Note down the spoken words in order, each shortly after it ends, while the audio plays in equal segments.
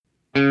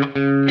Welcome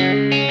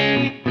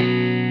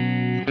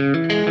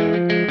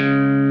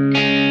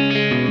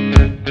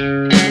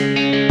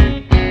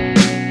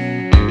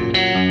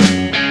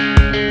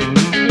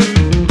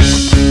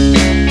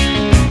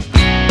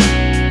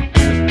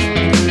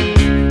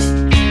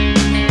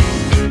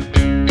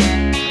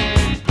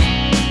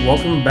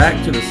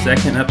back to the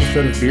second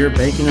episode of Beer,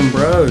 Bacon, and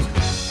Bros.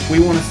 We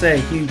want to say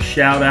a huge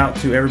shout out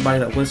to everybody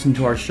that listened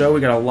to our show.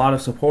 We got a lot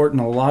of support and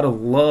a lot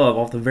of love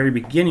off the very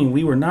beginning.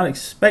 We were not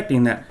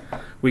expecting that.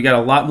 We got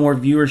a lot more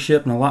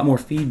viewership and a lot more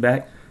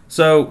feedback.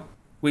 So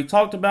we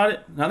talked about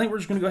it. And I think we're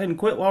just going to go ahead and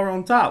quit while we're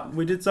on top.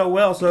 We did so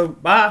well. So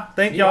bye.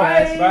 Thank y'all.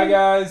 Bye,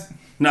 guys.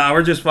 Nah,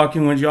 we're just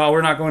fucking with y'all.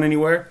 We're not going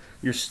anywhere.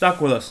 You're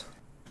stuck with us.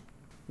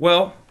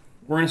 Well,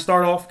 we're going to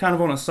start off kind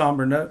of on a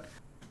somber note.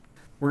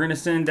 We're going to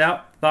send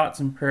out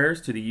thoughts and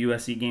prayers to the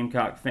USC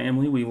Gamecock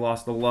family. We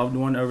lost a loved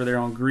one over there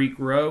on Greek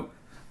Row.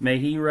 May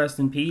he rest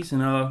in peace.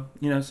 And,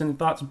 sending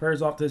thoughts and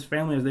prayers off to his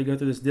family as they go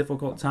through this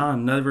difficult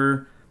time.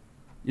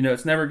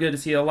 It's never good to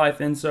see a life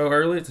end so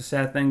early. It's a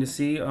sad thing to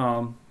see.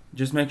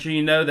 Just make sure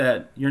you know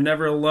that you're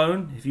never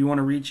alone. If you want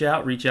to reach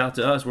out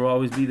to us. We'll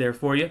always be there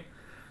for you.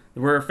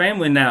 We're a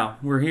family now.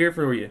 We're here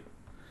for you.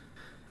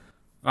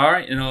 All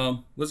right,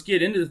 and let's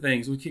get into the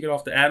things. We'll kick it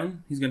off to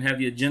Adam. He's going to have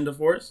the agenda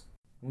for us.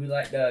 We'd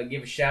like to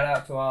give a shout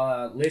out to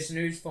our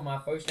listeners for my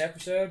first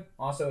episode.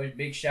 Also, a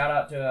big shout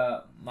out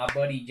to my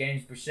buddy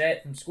James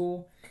Brissett from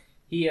school.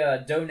 He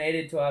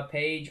donated to our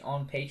page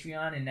on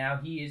Patreon, and now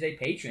he is a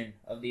patron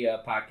of the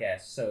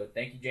podcast. So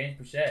thank you, James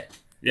Brissett.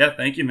 Yeah,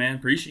 thank you, man.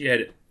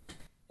 Appreciate it.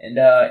 And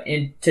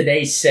in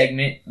today's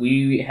segment,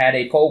 we had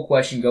a poll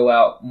question go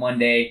out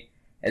Monday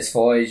as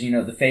far as,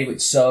 the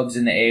favorite subs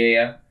in the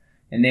area.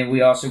 And then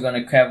we also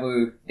going to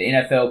cover the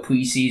NFL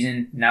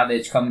preseason now that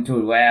it's coming to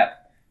a wrap.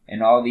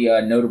 And all the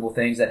notable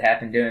things that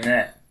happened during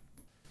that.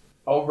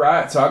 All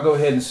right, so I'll go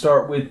ahead and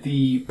start with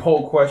the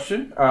poll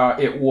question.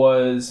 It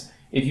was,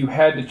 if you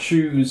had to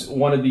choose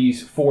one of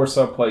these four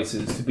sub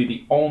places to be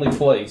the only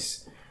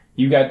place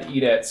you got to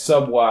eat at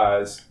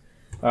sub-wise,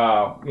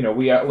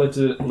 we got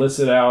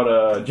listed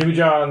out Jimmy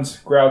John's,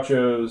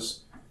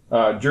 Groucho's,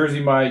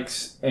 Jersey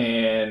Mike's,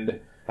 and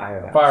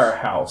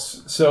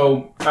Firehouse.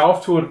 So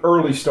off to an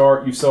early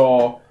start, you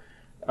saw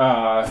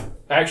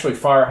actually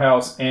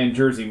Firehouse and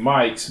Jersey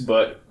Mike's,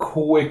 but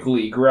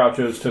quickly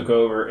Groucho's took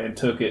over and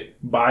took it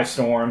by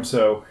storm.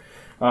 So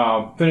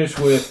finished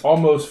with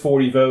almost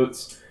 40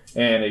 votes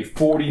and a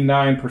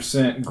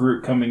 49%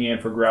 group coming in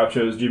for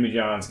Groucho's. Jimmy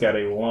John's got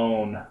a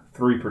lone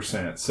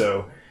 3%.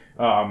 So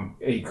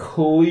a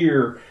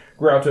clear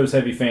Groucho's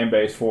heavy fan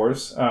base for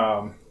us,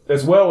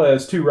 as well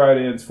as 2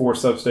 write-ins for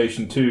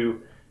Substation 2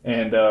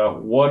 and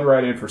 1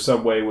 write-in for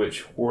Subway,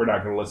 which we're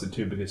not going to listen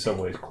to because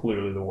Subway is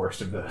clearly the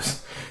worst of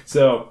those.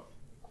 So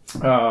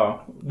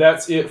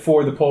that's it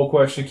for the poll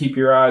question. Keep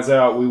your eyes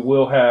out. We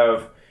will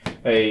have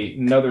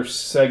another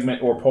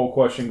segment or poll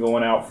question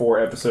going out for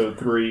episode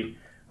 3.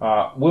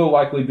 Will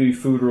likely be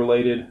food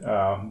related,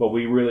 but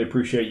we really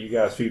appreciate you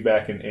guys'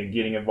 feedback and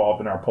getting involved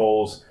in our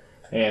polls.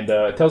 And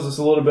it tells us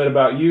a little bit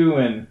about you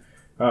and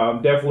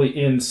definitely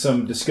in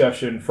some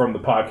discussion from the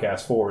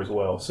podcast 4 as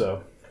well.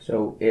 So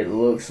it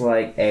looks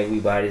like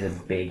everybody's a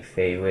big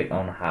favorite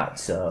on hot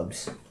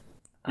subs.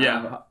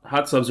 Yeah,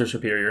 hot subs are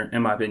superior,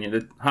 in my opinion.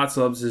 The hot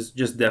subs is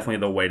just definitely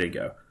the way to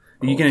go.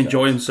 You can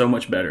enjoy them so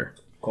much better.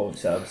 Cold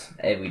subs,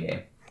 every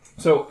day.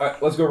 So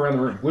let's go around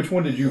the room. Which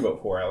one did you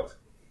vote for, Alex?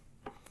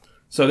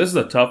 So this is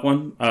a tough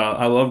one.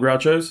 I love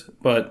Groucho's,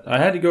 but I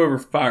had to go over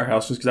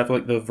Firehouse just because I feel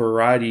like the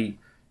variety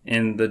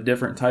and the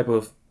different type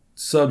of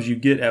subs you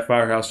get at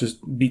Firehouse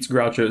just beats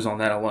Groucho's on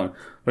that alone.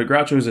 But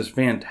Groucho's is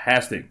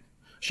fantastic.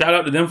 Shout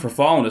out to them for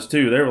following us,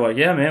 too. They were like,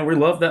 yeah, man, we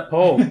love that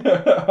poll.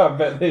 I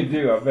bet they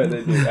do.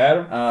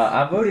 Adam?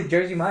 I voted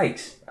Jersey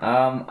Mike's.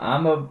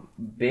 I'm a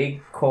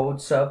big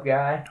cold sub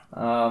guy.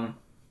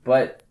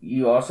 But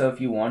you also,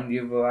 if you want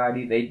your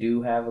variety, they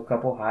do have a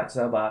couple hot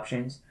sub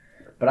options.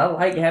 But I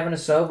like having a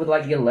sub with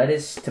like your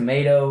lettuce,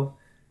 tomato,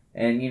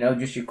 and,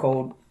 just your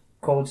cold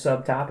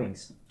sub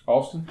toppings.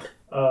 Austin?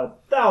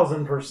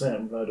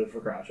 1,000% voted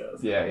for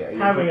Groucho's. Yeah.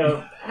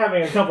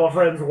 Having a couple of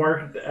friends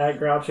worked at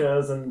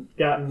Groucho's and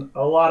gotten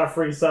a lot of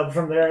free subs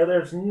from there,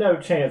 there's no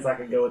chance I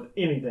could go with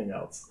anything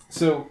else.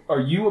 So, are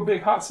you a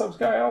big hot subs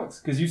guy, Alex?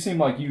 Because you seem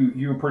like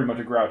you were pretty much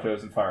a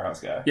Groucho's and Firehouse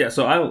guy. Yeah,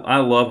 so I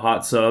love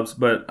hot subs,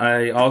 but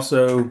I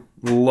also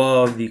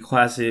love the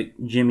classic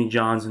Jimmy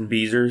John's and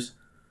Beezer's.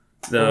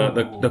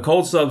 The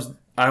cold subs,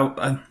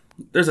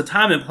 there's a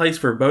time and place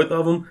for both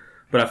of them,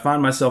 but I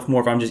find myself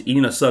more if I'm just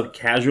eating a sub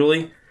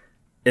casually,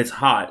 it's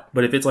hot.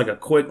 But if it's like a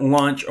quick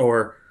lunch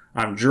or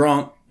I'm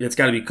drunk, it's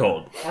got to be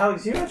cold.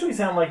 Alex, you actually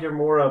sound like you're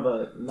more of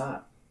a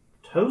not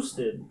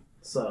toasted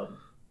sub,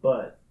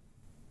 but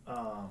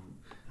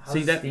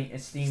see that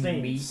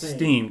steamed meat.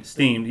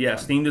 Steamed. Yeah,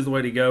 steamed is the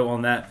way to go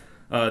on that.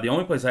 The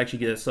only place I actually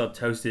get a sub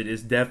toasted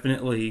is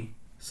definitely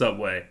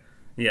Subway.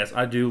 Yes,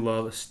 I do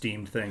love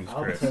steamed things,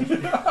 Chris.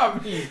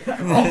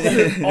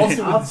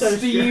 Also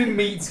steamed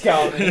meats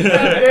counting.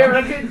 Damn,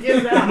 I couldn't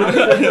get it out. I'll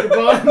toast your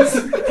buns.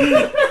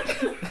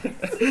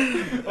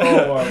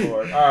 Oh my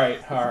lord!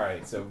 All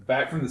right. So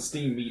back from the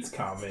steam meats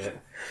comment,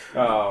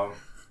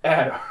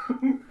 Adam.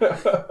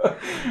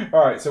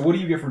 All right. So what do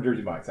you get from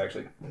Jersey Mike's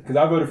actually? Because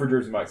I voted for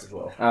Jersey Mike's as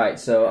well. All right,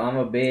 so I'm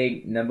a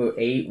big number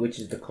 8, which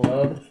is the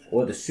club,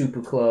 or the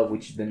super club,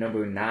 which is the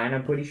number 9.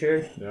 I'm pretty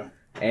sure. Yeah.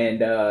 And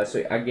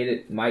so I get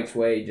it Mike's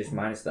way, just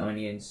minus the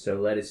onions. So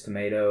lettuce,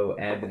 tomato,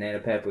 add banana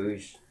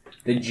peppers,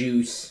 the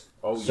juice,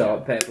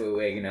 salt, pepper,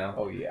 oregano.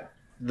 Oh yeah.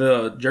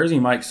 The Jersey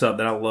Mike sub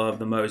that I love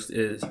the most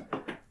is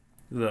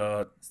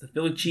the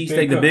Philly cheesesteak,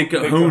 Big the Big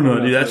Big Kahuna,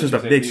 Kahuna dude. That's just a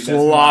Philly big cheesesteak, dude.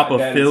 That's slop my- of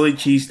that Philly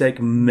cheesesteak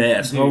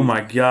mess. Dude. Oh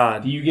my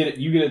god. Do you get it?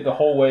 You get it the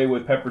whole way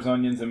with peppers,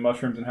 onions, and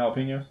mushrooms and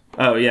jalapenos?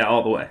 Oh yeah,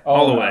 all the way,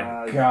 all the way.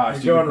 Gosh,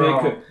 dude, You're the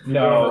going big wrong. You're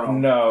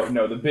going wrong.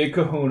 no. The Big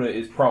Kahuna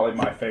is probably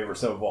my favorite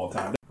sub of all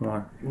time. Come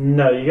on.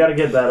 No, you got to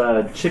get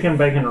that chicken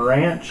bacon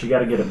ranch. You got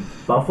to get it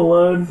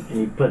buffaloed, and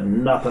you put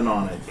nothing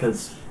on it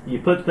because you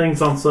put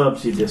things on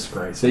subs, you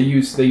disgrace. They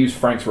use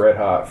Frank's Red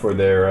Hot for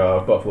their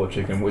buffalo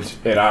chicken,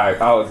 and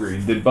I'll agree.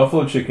 The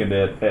buffalo chicken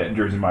at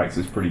Jersey Mike's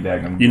is pretty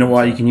daggum. You know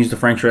why you can use the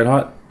Frank's Red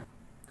Hot?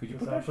 Could you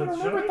It's put that actually shit on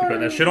sugar. everything? Put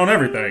that shit on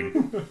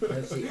everything.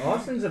 Let's see,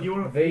 Austin's a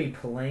very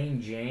plain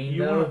Jane,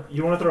 You though.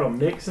 want to throw a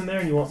mix in there,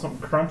 and you want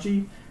something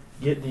crunchy.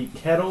 Get the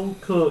kettle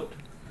cooked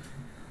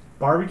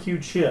barbecue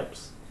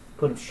chips.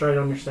 Put them straight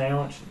on your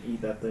sandwich and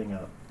eat that thing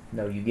up.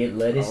 No, you get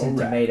lettuce and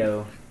Alright.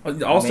 tomato.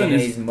 Austin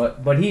mayonnaise, is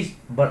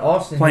but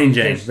Austin plain is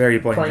Jane, just very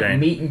plain Jane.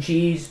 meat and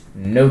cheese,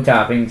 no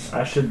toppings,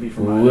 I should be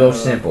from real Idaho.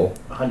 simple.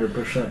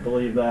 100%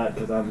 believe that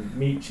because I'm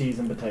meat, cheese,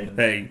 and potatoes.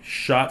 Hey,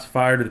 shots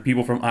fired to the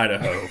people from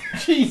Idaho.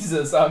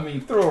 Jesus, I mean,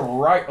 throw it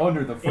right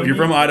under the. If you're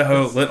from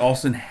Idaho, let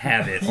Austin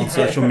have it on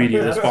social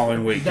media this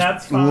following week.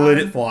 That's Just fine. let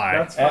it fly.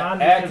 That's fine.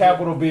 At because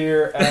Capital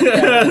Beer,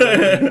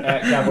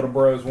 at Capital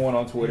Bros 1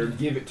 on Twitter,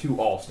 give it to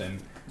Austin.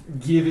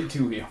 Give it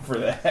to him for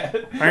that.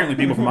 Apparently,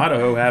 people from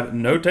Idaho have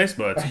no taste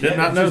buds. Did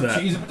not know Just that.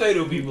 Cheese and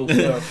potato people.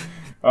 Hey,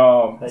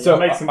 So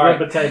make some all good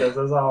right. potatoes.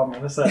 That's all I'm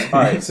gonna say. All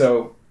right,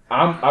 so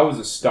I was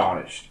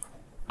astonished.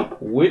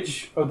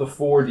 Which of the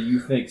 4 do you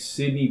think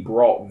Sidney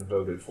Broughton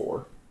voted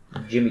for?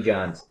 Jimmy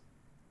John's.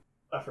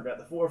 I forgot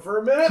the 4 for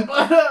a minute.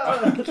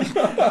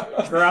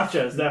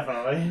 Groucho's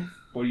definitely.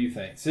 What do you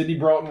think? Sidney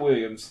Broughton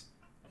Williams.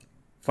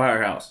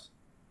 Firehouse.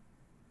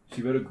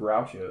 She voted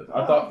Groucho's. I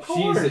Of thought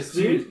course,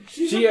 dude.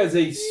 she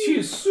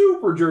is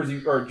super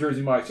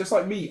Jersey Mike's, just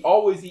like me,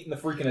 always eating the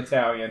freaking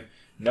Italian.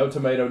 No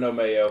tomato, no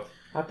mayo.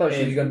 I thought she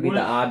was And going to be the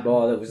when-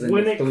 oddball that was in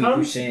when the it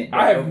comes- 3%.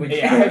 I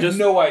have Just-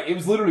 no idea. It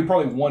was literally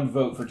probably one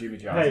vote for Jimmy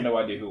John's. I Hey, have no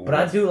idea who it But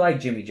I was. do like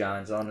Jimmy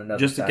John's on another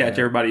Just to side catch of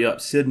it. everybody up,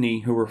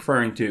 Sydney, who we're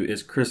referring to,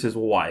 is Chris's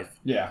wife.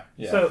 Yeah.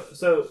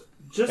 So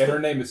just And her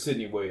name is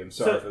Sidney Williams.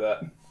 Sorry for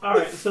that. all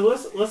right. So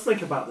let's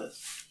think about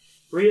this.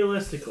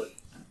 Realistically,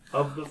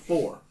 of the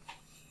 4,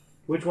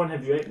 which one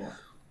have you ate more?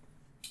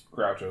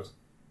 Groucho's.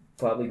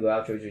 Probably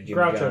Groucho's or Jimmy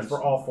Groucho's John's.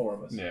 for all 4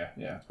 of us. Yeah,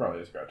 it's probably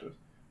just Groucho's.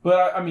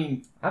 But I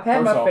mean, I've had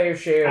First my off- fair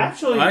share.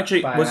 Actually,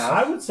 Was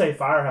I would say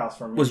Firehouse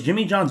for me. was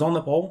Jimmy John's on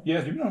the poll? yeah,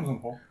 Jimmy John's on the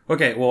poll.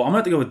 Okay, well, I'm going to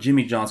have to go with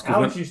Jimmy John's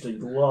Alex because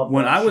used to love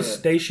when that I was shit.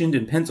 stationed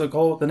in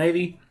Pensacola at the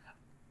Navy,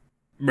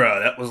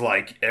 bro, that was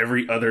like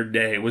every other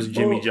day was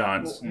Jimmy Well,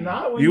 John's. well,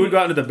 not when You would go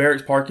out into the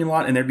barracks parking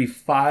lot, and there'd be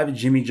 5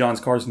 Jimmy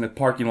John's cars in the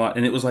parking lot,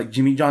 and it was like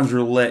Jimmy John's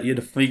roulette. You had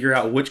to figure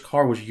out which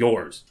car was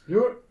yours.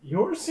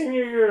 Your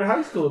senior year in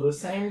high school, the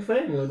same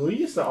thing. When we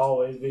used to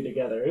always be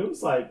together, it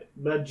was like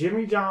the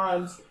Jimmy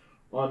John's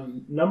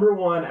on number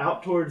 1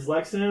 out towards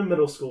Lexington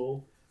Middle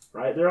School,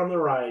 right there on the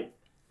right.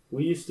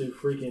 We used to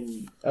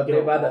freaking up get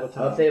there by all the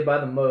time. up there by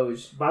the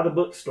Moe's. By the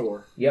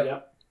bookstore.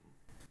 Yep.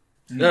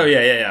 Oh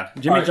yeah.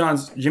 Jimmy All right.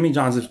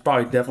 John's has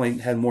probably definitely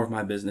had more of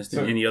my business than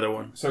So- any other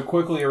one. So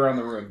quickly around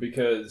the room,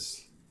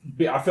 because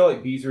I feel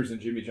like Beezer's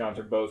and Jimmy John's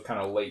are both kind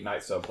of late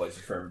night sub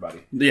places for everybody.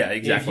 Yeah,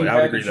 exactly. If you I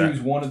would had agree to with choose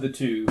that. one of the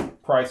 2,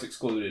 price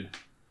excluded.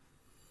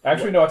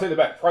 Actually, no, I take that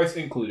back. Price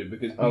included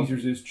because Of-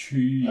 Beezer's is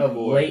cheap. Of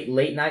boy.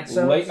 late night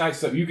subs. Late night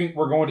sub.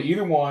 We're going to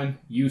either one.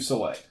 You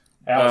select.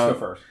 Alex, go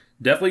first.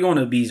 Definitely going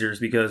to Beezer's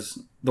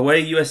because the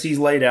way USC's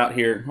laid out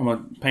here, I'm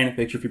going to paint a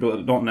picture for people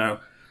that don't know.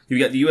 You've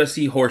got the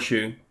USC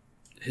Horseshoe,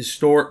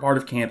 historic part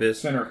of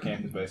campus, Center of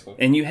campus, basically.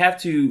 and you have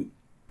to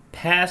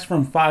pass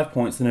from 5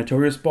 Points, the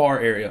notorious bar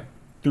area,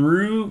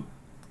 through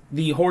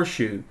the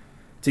Horseshoe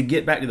to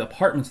get back to the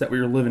apartments that we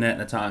were living at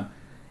the time.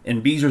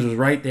 And Beezer's was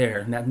right there,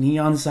 and that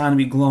neon sign would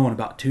be glowing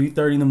about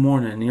 2:30 in the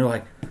morning, and you're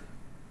like,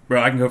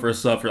 bro, I can go for a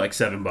sub for like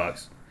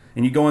 $7.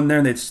 And you go in there,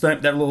 and they would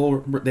stamp that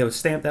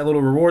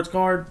little rewards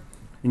card,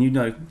 and you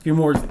know a few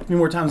more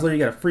times later,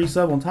 you got a free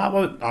sub on top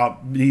of it. Oh,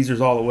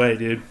 Beezer's all the way,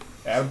 dude.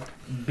 Adam?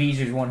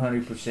 Beezer's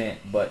 100%,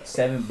 but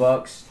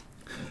 $7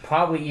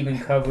 probably even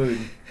covered.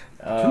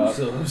 2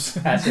 subs.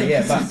 I say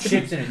yeah, about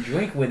chips and a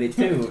drink with it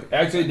too.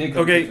 Actually, it did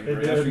come Okay, to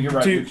Actually, you're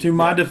right. To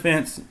my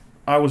defense,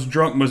 I was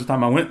drunk most of the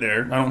time I went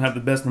there. I don't have the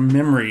best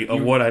memory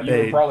of what I You were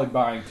paid. probably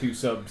buying 2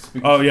 subs.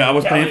 because Oh yeah, I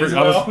was paying for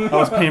calories I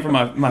was paying for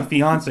my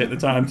fiance at the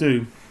time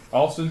too.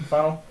 Austin,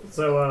 final.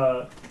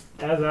 So,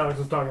 as Alex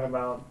was talking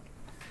about,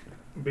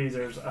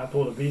 Beezers. I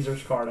pulled a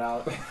Beezers card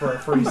out for a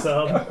free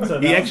sub. So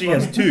He actually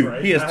has two.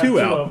 Right? He has I have two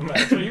of out. them,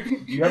 actually.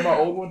 You have my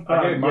old one?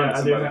 I gave mine to I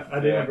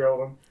somebody. did have your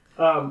old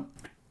one.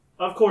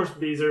 Of course,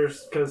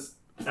 Beezers, because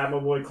my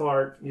boy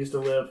Clark used to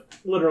live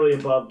literally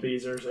above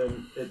Beezers,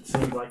 and it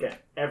seemed like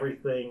every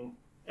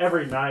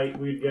night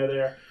we'd go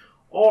there.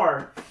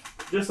 Or,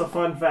 just a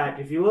fun fact,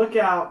 if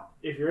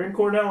you're in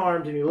Cornell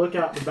Arms and you look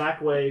out the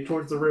back way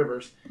towards the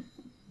rivers,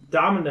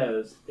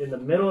 Domino's in the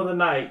middle of the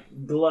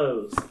night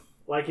glows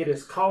like it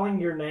is calling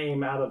your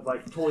name out of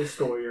like Toy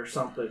Story or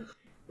something.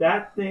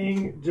 That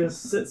thing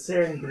just sits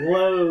there and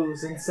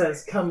glows and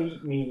says, "Come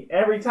eat me,"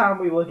 every time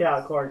we look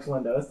out Clark's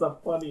window. It's the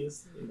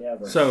funniest thing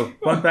ever. So,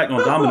 fun fact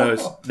on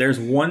Domino's, there's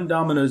one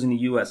Domino's in the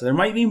U.S. There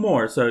might be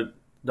more, so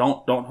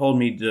don't hold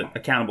me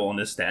accountable on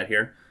this stat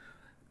here.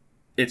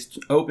 It's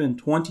open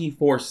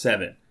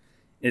 24/7.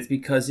 It's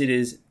because it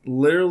is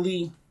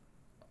literally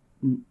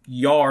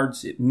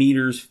yards,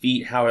 meters,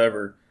 feet,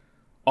 however,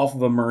 off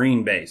of a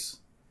Marine base.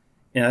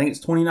 And I think it's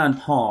 29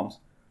 Palms.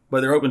 But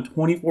they're open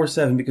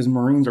 24/7 because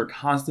Marines are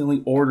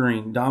constantly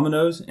ordering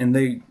Domino's, and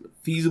they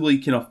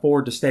feasibly can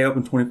afford to stay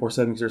open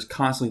 24/7 because there's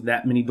constantly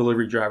that many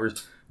delivery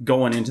drivers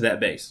going into that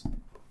base.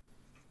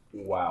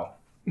 Wow.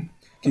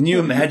 Can you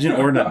imagine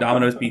ordering a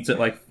Domino's pizza at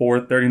like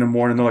 4:30 in the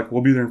morning? They're like,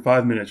 "We'll be there in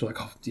 5 minutes." You're like,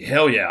 "Oh,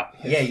 hell yeah!"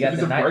 Yeah, you got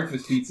It's the a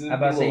breakfast pizza. I'm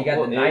about to say, you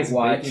got the night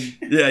watch.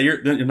 Yeah,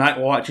 your night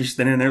watch. You're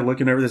standing there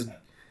looking over this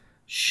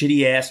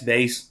shitty ass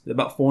base at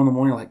about 4 in the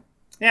morning. You're like,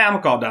 "Yeah, I'm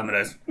gonna call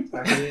Domino's."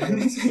 I can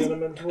eat a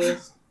cinnamon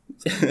twist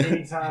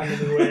anytime,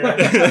 anywhere.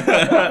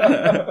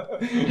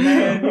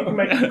 Man, you can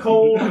make them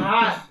cold,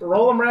 hot,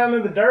 roll them around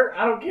in the dirt.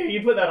 I don't care.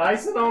 You put that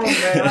icing on them,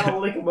 man, I'll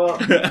lick them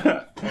up.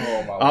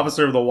 Oh, my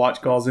Officer of the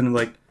watch calls in and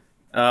like,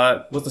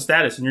 what's the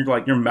status? And you're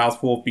like, your mouth's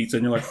full of pizza,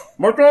 and you're like,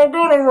 "What's all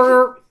good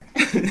over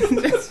here?"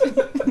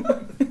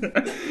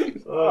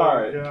 All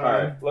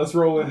right. Let's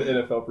roll into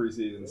NFL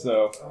preseason.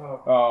 So,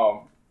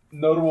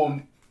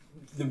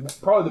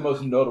 probably the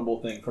most notable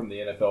thing from the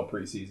NFL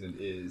preseason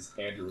is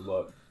Andrew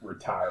Luck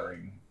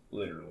retiring,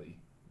 literally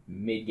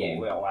Mid-game.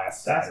 Well,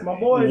 last That's Saturday. my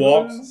boy.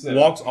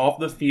 Walks off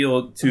the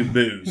field to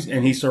booze,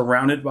 and he's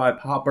surrounded by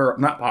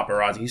not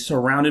paparazzi. He's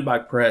surrounded by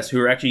press who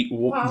are actually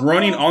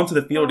running onto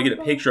the field to get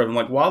a picture of him,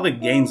 like while the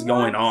game's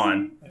going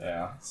on.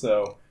 Yeah.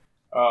 So,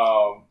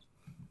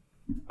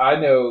 I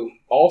know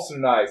Austin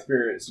and I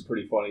experienced a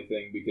pretty funny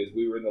thing because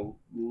we were in the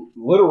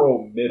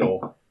literal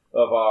middle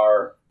of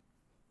our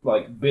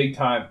big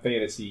time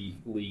fantasy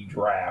league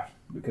draft,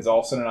 because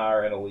Austin and I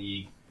are in a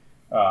league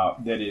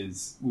that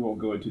is, we won't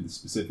go into the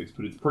specifics,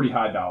 but it's pretty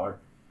high dollar,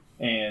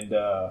 and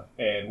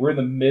we're in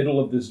the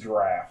middle of this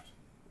draft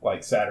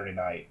Saturday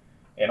night,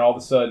 and all of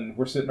a sudden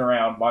we're sitting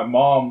around. My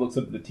mom looks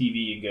up at the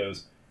TV and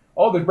goes,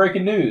 "Oh, there's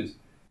breaking news."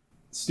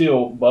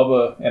 Still,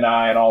 Bubba and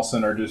I and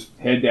Austin are just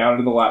head down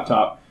into the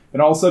laptop,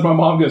 and all of a sudden my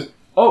mom goes,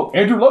 "Oh,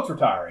 Andrew Luck's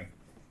retiring."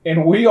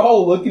 And we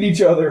all look at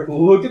each other,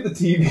 look at the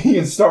TV,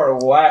 and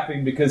start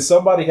laughing because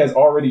somebody has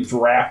already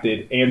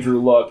drafted Andrew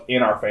Luck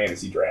in our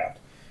fantasy draft.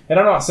 And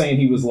I'm not saying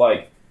he was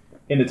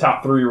in the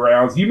top 3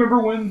 rounds. Do you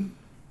remember when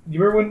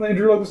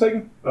Andrew Luck was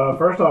taken?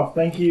 First off,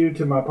 thank you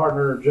to my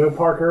partner Joe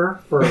Parker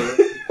for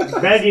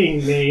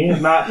begging me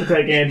not to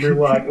take Andrew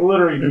Luck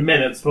literally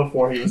minutes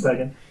before he was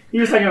taken. He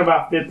was taken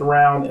about 5th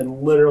round,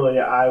 and literally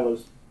I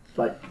was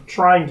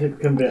trying to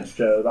convince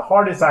Joe the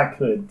hardest I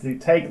could to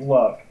take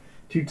Luck.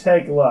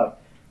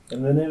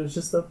 And then it was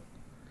just a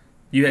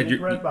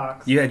red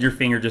box. You had your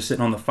finger just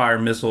sitting on the fire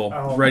missile,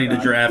 ready to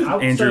God. draft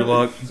Andrew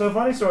Luck. So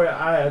funny story,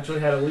 I actually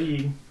had a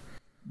league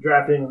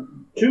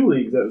drafting 2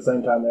 leagues at the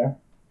same time there.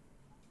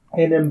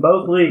 And in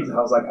both leagues,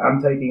 I was like,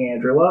 I'm taking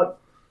Andrew Luck.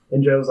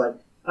 And Joe was like,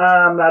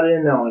 I'm not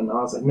in on him.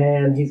 I was like,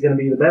 man, he's going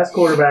to be the best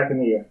quarterback in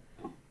the year.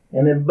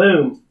 And then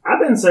boom, I've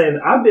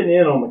been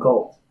in on the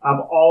Colts.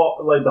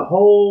 The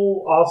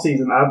whole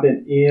offseason, I've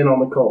been in on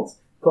the Colts.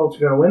 Colts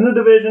are going to win the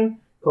division.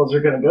 Colts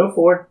are going to go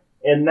for it.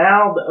 And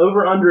now the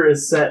over-under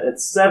is set at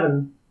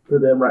 7 for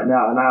them right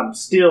now, and I'm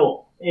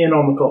still in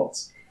on the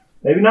Colts.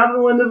 Maybe not in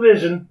the win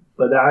division,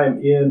 but I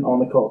am in on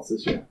the Colts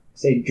this year.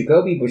 Say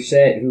Jacoby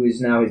Brissett, who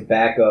is now his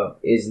backup,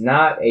 is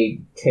not a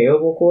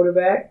terrible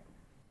quarterback.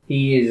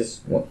 He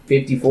is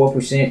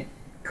 54%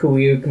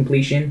 career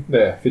completion.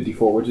 Yeah,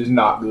 54, which is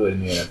not good in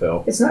the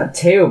NFL. It's not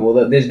terrible.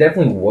 There's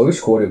definitely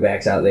worse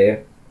quarterbacks out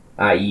there,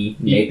 i.e.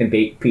 Nathan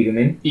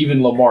Peterman.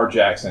 Even Lamar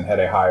Jackson had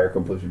a higher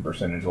completion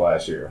percentage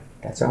last year.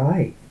 That's all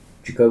right.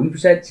 Jacoby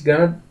Brissett's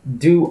going to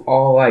do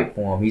all right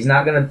for him. He's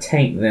not going to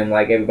tank them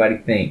like everybody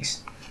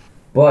thinks.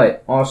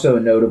 But also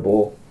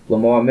notable,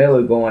 Lamar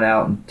Miller going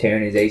out and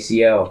tearing his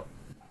ACL.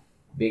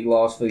 Big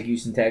loss for the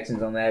Houston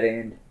Texans on that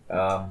end.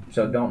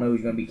 So don't know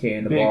who's going to be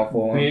carrying the ball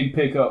for him. Big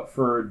pickup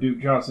for Duke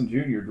Johnson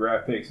Jr.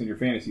 draft picks in your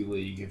fantasy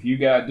league. If you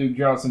got Duke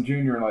Johnson Jr.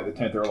 in the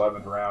 10th or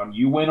 11th round,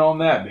 you win on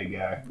that, big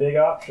guy. Big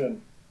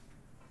option.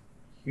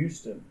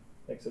 Houston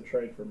makes a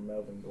trade for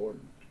Melvin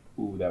Gordon.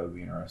 Ooh, that would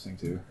be interesting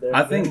too.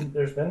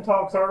 There's been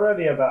talks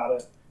already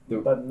about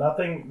it, but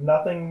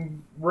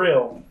nothing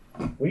real.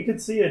 We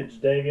could see a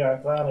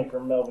Jadeveon Clowney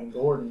from Melvin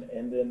Gordon,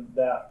 and then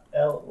that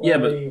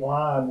LA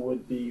line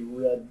would be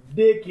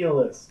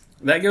ridiculous.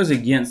 that goes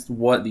against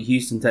what the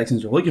Houston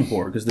Texans are looking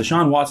for, because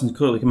Deshaun Watson's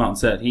clearly come out and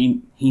said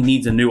he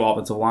needs a new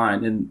offensive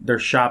line, and they're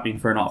shopping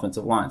for an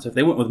offensive line. So if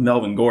they went with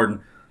Melvin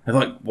Gordon, I feel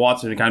like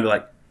Watson would kind of be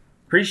like,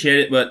 appreciate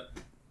it, but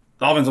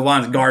the offensive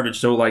line's garbage,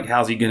 so like,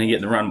 how's he going to get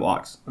in the run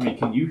blocks? I mean,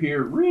 can you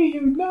hear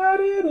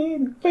 "Reunited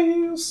and it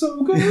feels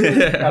so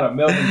good" out of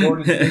Melvin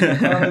Gordon's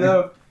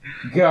though?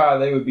 God,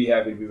 they would be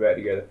happy to be back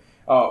together.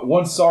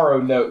 One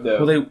sorrow note,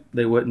 though. Well,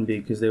 they wouldn't be,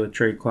 because they would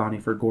trade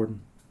Clowney for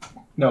Gordon.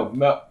 No,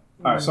 Melvin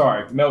Ingram.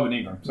 Sorry, Melvin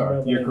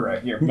you're Ingram.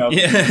 correct. Melvin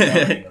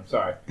Ingram.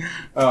 Sorry.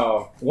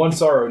 One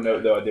sorrow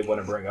note, though, I did want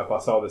to bring up. I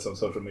saw this on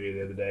social media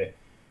the other day.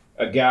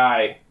 A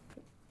guy,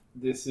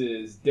 this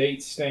is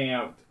date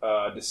stamped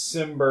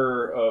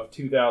December of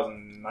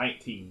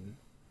 2019.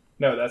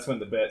 No, that's when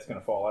the bet's going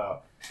to fall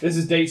out. This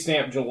is date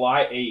stamped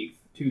July 8th,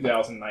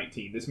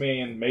 2019. This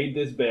man made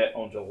this bet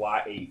on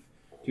July 8th,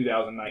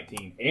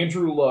 2019.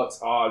 Andrew Luck's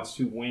odds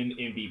to win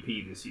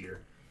MVP this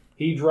year.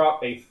 He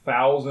dropped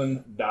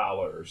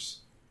 $1,000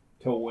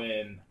 to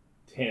win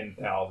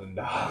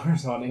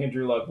 $10,000 on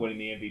Andrew Luck winning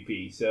the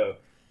MVP. So,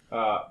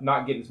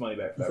 not getting his money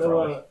back for that,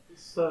 probably.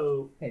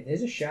 Hey,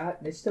 there's a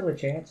shot. There's still a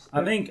chance.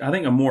 I think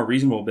a more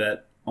reasonable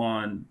bet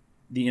on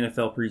the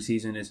NFL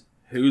preseason is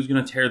who's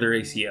going to tear their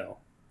ACL.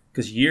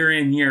 Because year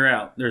in, year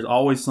out, there's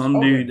always some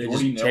dude that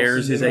Jordy just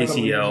tears his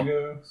Nelson did it a couple ACL.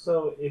 years ago.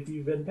 So if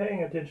you've been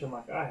paying attention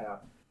like I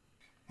have,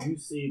 you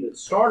see that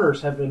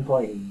starters have been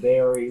playing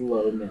very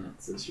low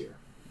minutes this year.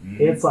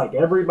 It's like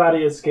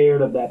everybody is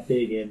scared of that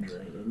big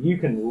injury, and you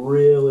can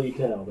really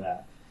tell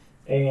that.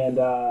 And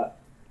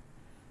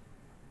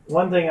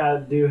one thing I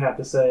do have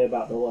to say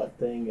about the Luck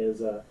thing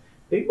is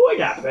Big Boy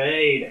got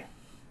paid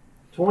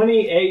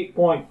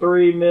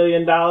 $28.3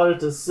 million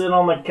to sit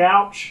on the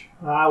couch.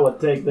 I would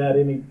take that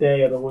any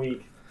day of the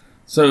week.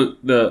 So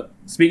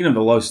speaking of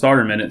the low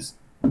starter minutes,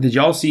 did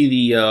y'all see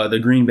the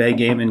Green Bay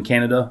game in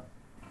Canada?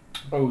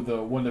 Oh,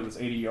 the one that was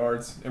 80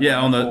 yards? Yeah,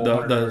 on Full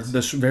 100 yards.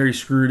 the very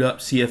screwed up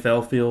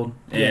CFL field,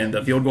 and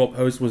the field goal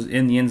post was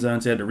in the end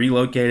zone, so they had to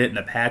relocate it, and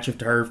the patch of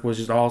turf was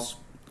just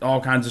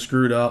all kinds of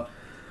screwed up.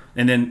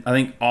 And then I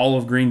think all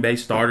of Green Bay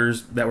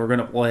starters that were going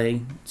to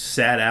play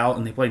sat out,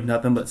 and they played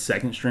nothing but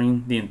second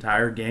string the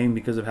entire game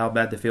because of how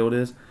bad the field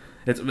is.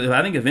 I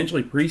think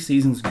eventually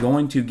preseason's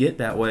going to get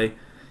that way,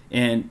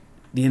 and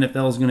the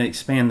NFL is going to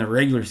expand the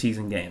regular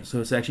season games. So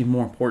it's actually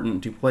more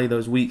important to play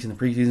those weeks, and the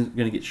preseason is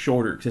going to get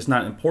shorter because it's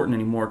not important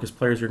anymore because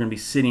players are going to be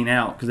sitting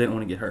out because they don't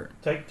want to get hurt.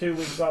 Take 2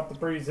 weeks off the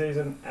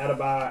preseason, add a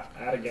bye,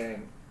 add a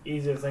game.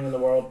 Easiest thing in the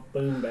world.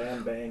 Boom,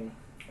 bam, bang.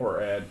 Or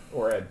add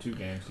 2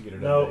 games to get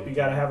it No, done. you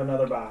got to have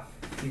another bye.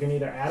 You can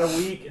either add a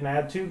week and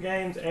add 2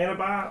 games and a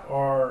bye,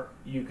 or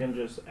you can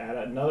just add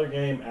another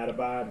game, add a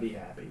bye, be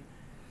happy.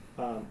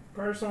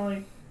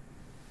 Personally,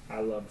 I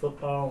love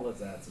football.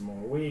 Let's add some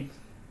more weeks.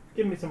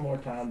 Give me some more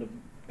time to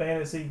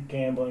fantasy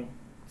gambling.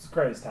 It's the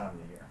greatest time of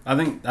the year. I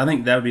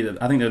think that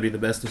would be the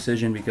best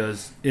decision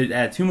because it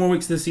add 2 more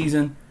weeks this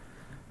season.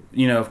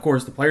 You know, of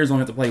course, the players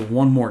only have to play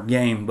 1 more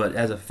game, but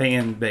as a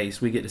fan base,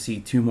 we get to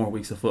see 2 more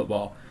weeks of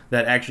football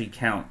that actually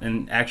count,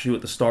 and actually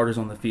with the starters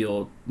on the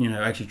field, you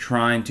know, actually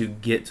trying to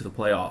get to the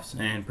playoffs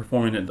and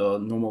performing at the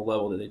normal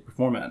level that they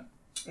perform at.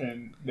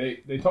 And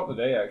they talked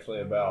today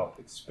actually about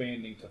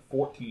expanding to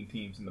 14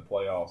 teams in the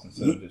playoffs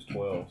instead of just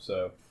 12.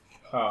 So,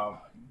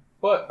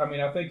 but I mean,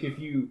 I think if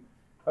you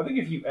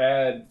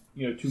add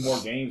 2 more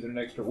games in an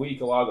extra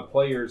week, a lot of the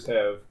players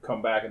have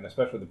come back, and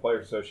especially the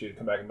Players Association,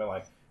 come back and been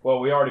like, well,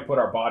 we already put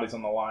our bodies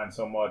on the line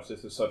so much.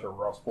 This is such a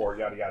rough sport,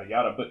 yada yada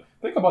yada. But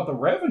think about the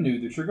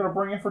revenue that you're going to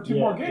bring in for 2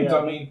 more games. Yeah,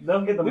 I mean,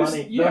 they'll get the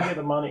money. yeah. They'll get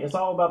the money. It's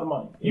all about the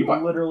money.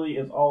 Literally,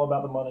 it's all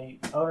about the money.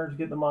 Owners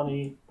get the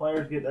money.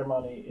 Players get their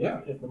money.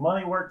 If the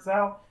money works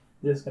out,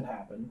 this can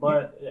happen.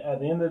 But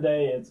at the end of the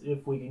day, it's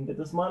if we can get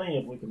this money,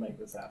 if we can make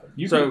this happen.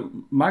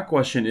 My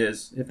question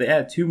is, if they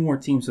add 2 more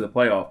teams to the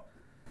playoff,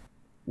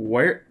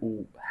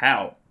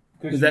 how?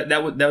 Because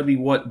that would be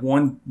what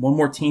one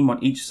more team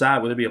on each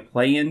side. Would there be a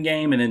play-in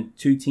game, and then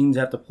 2 teams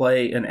have to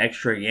play an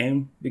extra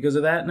game because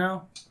of that?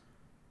 Now,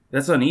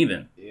 that's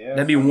uneven. Yeah,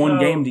 That'd be one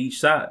game to each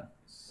side.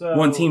 So,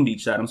 1 team to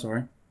each side. I'm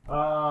sorry.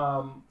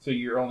 So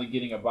you're only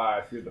getting a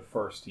bye if you're the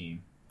first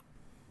team,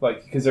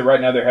 like because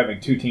right now they're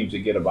having 2 teams that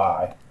get a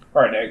bye,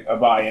 or a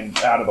bye in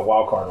out of the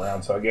wild card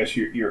round. So I guess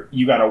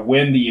you got to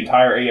win the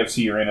entire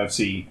AFC or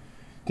NFC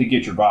to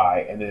get your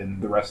bye, and then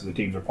the rest of the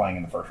teams are playing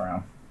in the first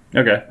round.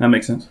 Okay, that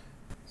makes sense.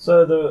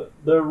 So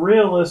the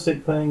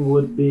realistic thing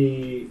would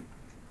be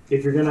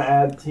if you're going to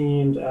add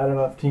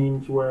enough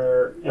teams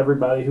where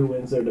everybody who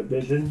wins their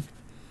division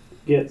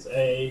gets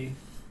a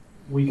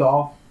week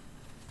off.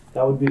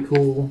 That would be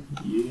cool.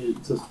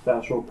 It's a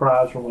special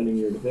prize for winning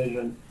your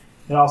division.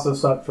 It also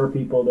sucked for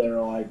people that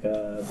are like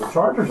the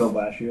Chargers of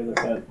last year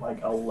that went like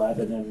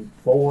 11-4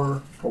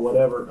 or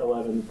whatever,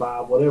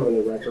 11-5, whatever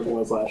the record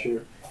was last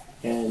year,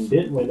 and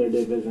didn't win their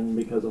division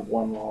because of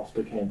 1 loss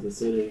to Kansas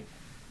City.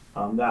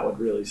 That would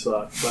really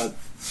suck. But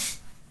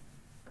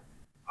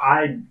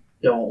I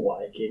don't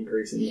like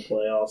increasing the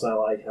playoffs. I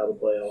like how the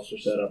playoffs are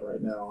set up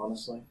right now,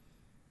 honestly.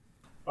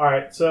 All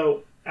right,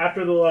 so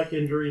after the Luck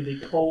injury, the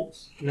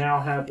Colts now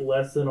have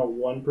less than a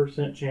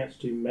 1% chance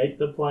to make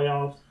the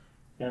playoffs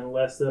and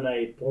less than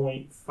a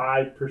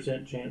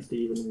 0.5% chance to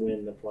even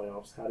win the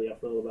playoffs. How do y'all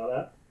feel about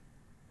that?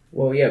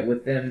 Well, yeah,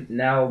 with them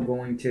now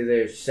going to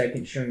their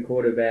second string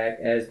quarterback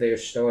as their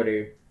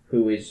starter,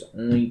 who is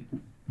only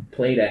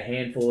played a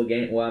handful of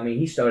games. Well, I mean,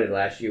 he started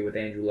last year with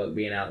Andrew Luck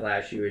being out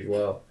last year as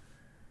well.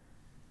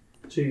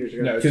 2 years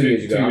ago. No, 2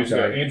 years ago. 2 I'm years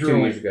ago. sorry. Andrew, 2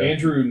 years ago.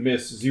 Andrew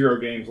missed 0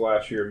 games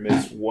last year,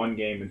 missed 1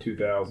 game in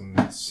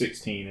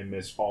 2016, and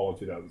missed all of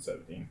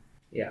 2017.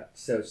 Yeah,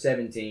 so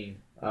 17,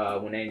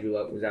 when Andrew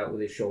Luck was out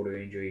with his shoulder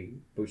injury,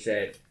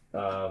 Brissett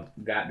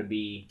got to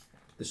be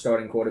the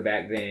starting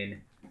quarterback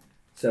then.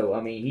 So,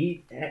 I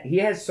mean, he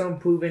has some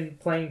proven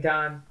playing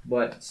time,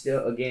 but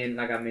still, again,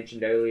 like I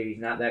mentioned earlier, he's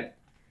not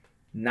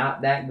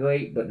that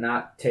great, but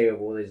not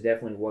terrible. There's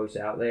definitely worse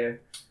out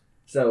there.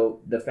 So,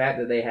 the fact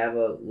that they have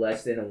a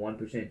less than a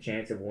 1%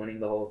 chance of winning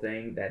the whole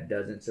thing, that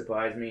doesn't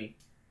surprise me.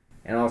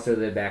 And also,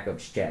 their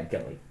backup's Chad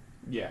Kelly.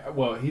 Yeah,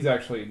 well, he's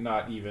actually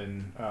not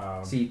even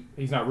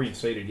he's not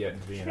reinstated yet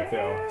into the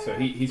NFL, so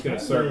he's going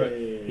to serve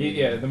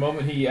it. The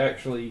moment he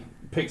actually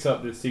picks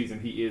up this season,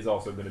 he is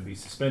also going to be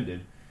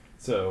suspended.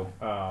 So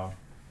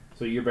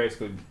you're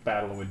basically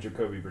battling with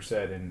Jacoby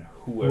Brissett and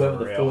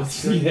whoever the else. fourth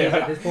string is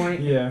at this point.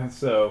 Yeah,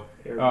 so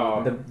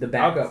The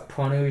backup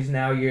punter is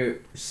now your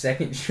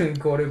second string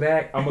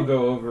quarterback. I'm going to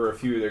go over a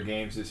few of their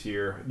games this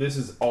year. This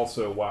is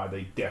also why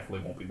they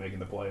definitely won't be making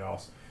the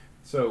playoffs.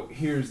 So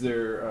here's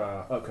their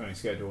upcoming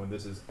schedule, and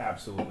this is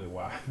absolutely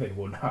why they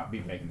will not be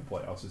making the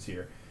playoffs this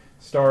year.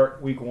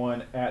 Start week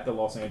 1 at the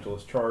Los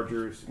Angeles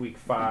Chargers. Week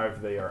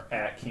 5, they are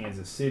at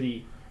Kansas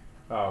City.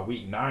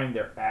 Week 9,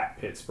 they're at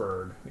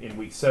Pittsburgh. In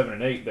week 7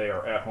 and 8, they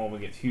are at home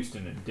against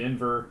Houston and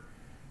Denver.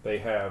 They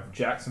have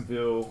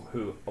Jacksonville,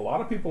 who a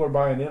lot of people are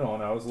buying in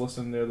on. I was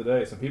listening the other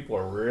day. Some people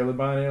are really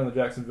buying in on the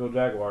Jacksonville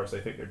Jaguars.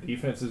 They think their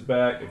defense is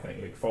back. They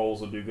think Nick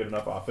Foles will do good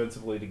enough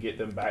offensively to get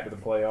them back to the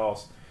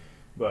playoffs.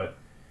 But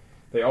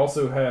they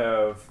also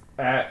have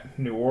at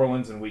New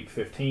Orleans in week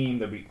 15.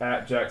 They'll be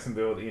at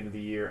Jacksonville at the end of the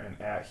year and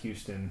at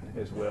Houston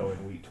as well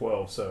in week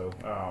 12. So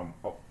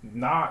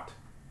not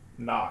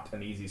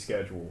an easy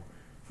schedule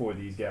for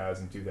these guys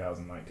in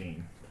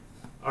 2019.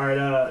 All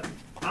right,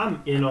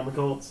 I'm in on the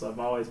Colts. I've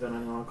always been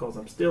in on the Colts.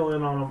 I'm still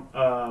in on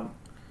them.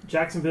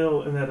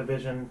 Jacksonville in that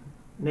division.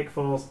 Nick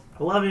Foles,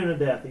 I love him to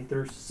death. He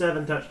threw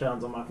 7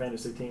 touchdowns on my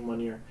fantasy team one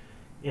year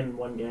in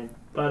one game.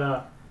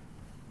 But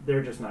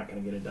they're just not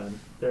going to get it done.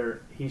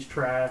 He's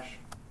trash.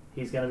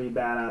 He's going to be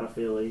bad out of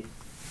Philly.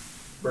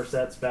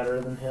 Brissett's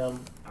better than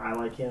him. I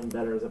like him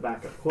better as a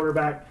backup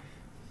quarterback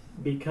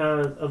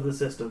because of the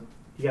system.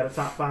 You got a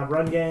top 5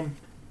 run game.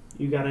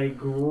 You got a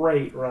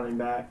great running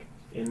back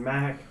in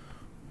Mac.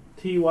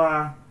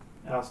 T.Y.,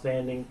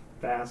 outstanding,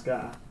 fast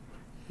guy.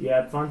 You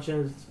add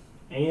functions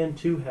and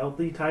 2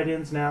 healthy tight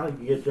ends now.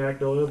 You get Jack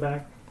Doyle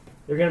back.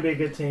 They're going to be a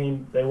good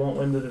team. They won't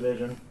win the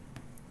division.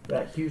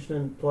 That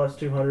Houston plus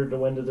 200 to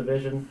win the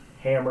division.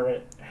 Hammer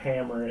it,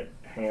 hammer it,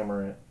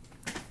 hammer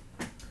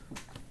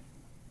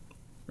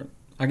it.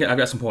 I've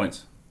got some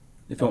points.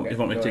 If you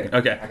want me to take it.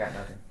 Okay. I got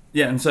nothing.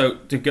 Yeah, and so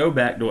to go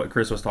back to what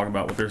Chris was talking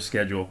about with their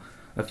schedule,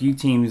 a few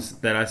teams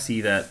that I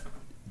see that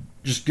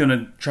just going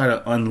to try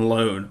to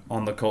unload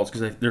on the Colts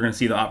because they're going to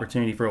see the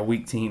opportunity for a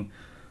weak team.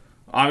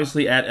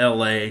 Obviously at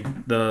LA,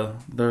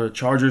 the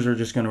Chargers are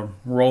just going to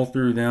roll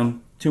through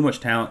them. Too much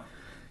talent.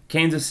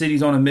 Kansas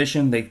City's on a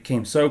mission. They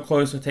came so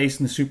close to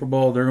tasting the Super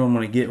Bowl. They're going to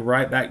want to get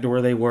right back to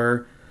where they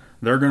were.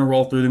 They're going to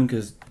roll through them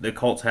because the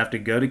Colts have to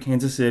go to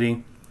Kansas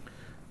City.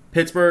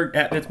 Pittsburgh,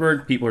 at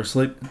Pittsburgh, people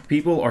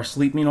are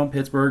sleeping on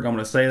Pittsburgh. I'm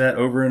going to say that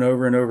over and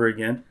over and over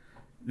again.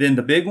 Then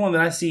the big one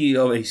that I see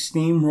of a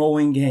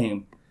steamrolling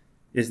game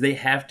is they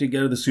have to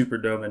go to the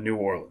Superdome in New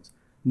Orleans.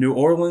 New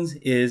Orleans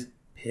is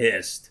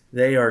pissed.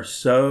 They are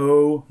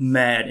so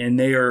mad, and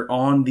they are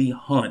on the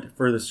hunt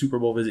for the Super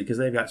Bowl visit because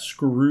they got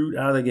screwed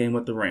out of the game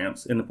with the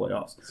Rams in the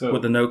playoffs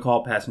with the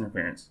no-call pass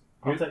interference.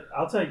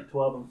 I'll take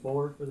 12-4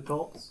 for the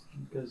Colts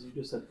because you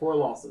just said 4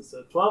 losses.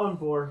 So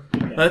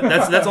 12-4.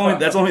 That's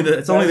only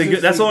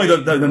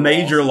the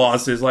major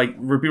losses. Like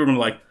where people are gonna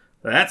be like,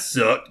 that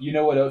sucked. You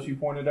know what else you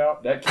pointed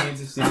out? That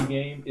Kansas City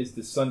game is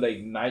the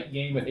Sunday night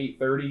game at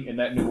 8:30, and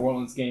that New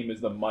Orleans game is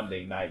the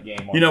Monday night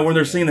game. You know when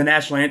they're singing the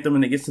national anthem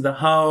and it gets to the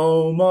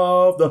home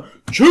of the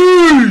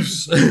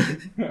Chiefs.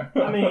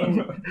 I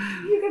mean,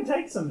 you can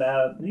take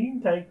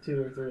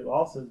 2 or 3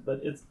 losses,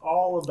 but it's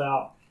all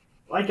about,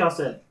 like y'all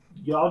said.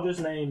 Y'all just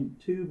named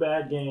 2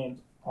 bad games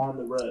on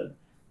the road.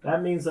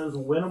 That means those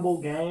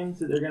winnable games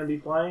that they're going to be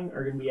playing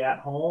are going to be at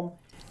home.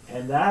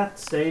 And that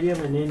stadium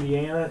in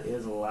Indiana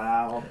is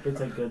loud. It's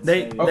a good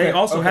stadium. They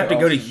also have to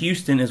go to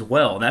Houston as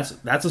well. That's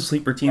a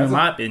sleeper team in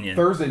my opinion.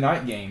 Thursday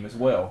night game as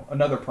well.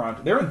 Another prime.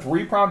 They're in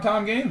 3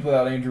 primetime games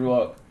without Andrew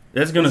Luck.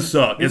 That's going to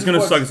suck. It's going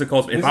to suck as a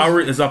Colts fan. If I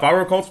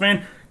were a Colts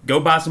fan,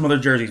 go buy some other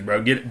jerseys,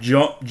 bro. Get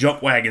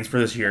jump wagons for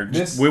this year.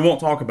 We won't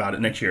talk about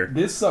it next year.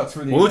 This sucks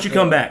for the We'll let you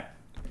come back.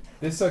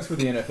 This sucks for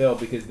the NFL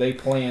because they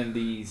plan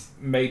these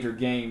major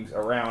games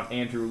around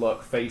Andrew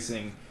Luck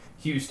facing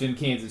Houston,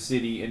 Kansas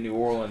City, and New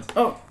Orleans.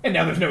 Oh. And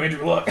now there's no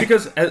Andrew Luck.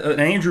 Because an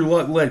Andrew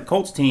Luck-led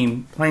Colts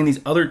team playing these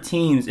other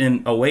teams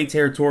in away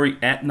territory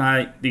at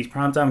night, these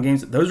primetime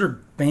games, those are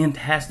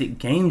fantastic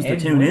games to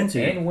tune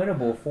into. And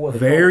winnable for the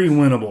Very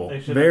Colts.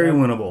 winnable. Very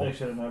winnable. They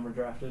should have never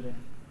drafted him.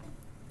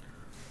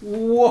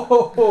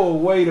 Whoa,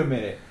 wait a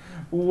minute.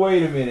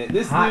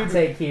 This Hot dude,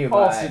 take here,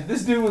 Austin, by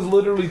this dude was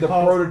literally the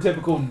Pause.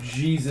 prototypical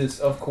Jesus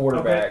of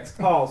quarterbacks.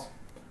 Okay, pause.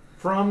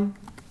 From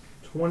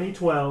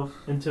 2012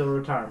 until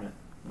retirement.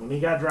 When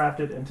he got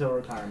drafted until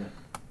retirement.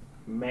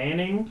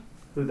 Manning,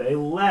 who they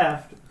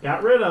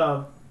got rid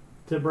of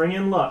to bring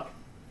in Luck.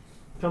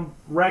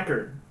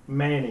 Record,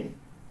 Manning,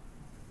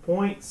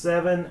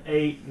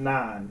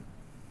 .789.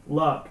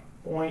 Luck,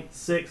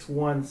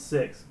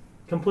 .616.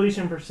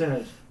 Completion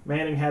percentage,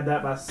 Manning had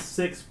that by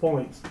 6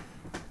 points.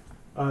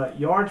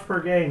 Yards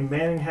per game,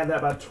 Manning had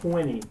that by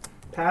 20.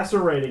 Passer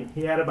rating,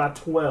 he had it by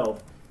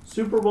 12.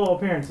 Super Bowl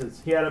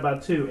appearances, he had it by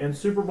 2. And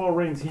Super Bowl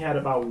rings, he had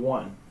it by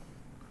 1.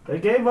 They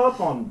gave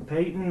up on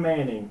Peyton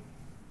Manning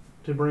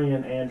to bring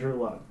in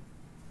Andrew Luck.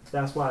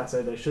 That's why I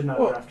say they should not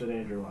have drafted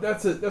Andrew Luck.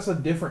 That's a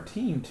different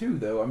team too,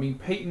 though. I mean,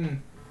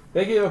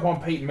 they gave up on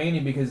Peyton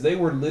Manning because they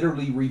were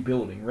literally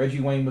rebuilding.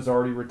 Reggie Wayne was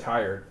already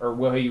retired,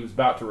 he was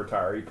about to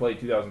retire. He played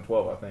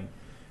 2012, I think.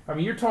 I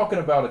mean, you're talking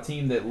about a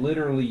team that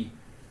literally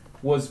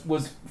was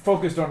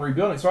focused on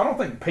rebuilding. So I don't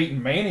think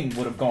Peyton Manning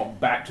would have gone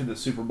back to the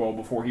Super Bowl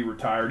before he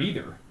retired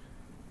either.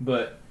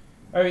 But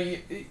I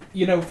mean,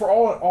 for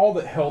all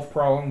the health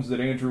problems that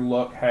Andrew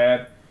Luck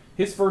had,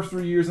 his first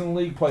 3 years in the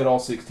league played all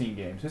 16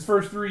 games. His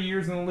first 3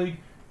 years in the league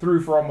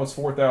threw for almost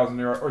 4,000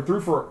 yards, or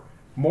threw for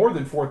more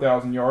than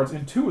 4,000 yards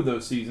in 2 of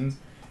those seasons.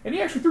 And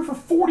he actually threw for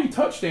 40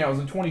 touchdowns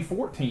in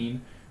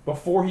 2014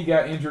 before he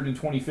got injured in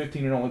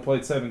 2015 and only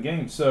played 7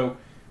 games. So,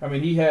 I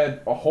mean, he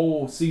had a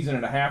whole season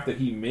and a half that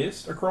he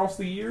missed across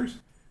the years.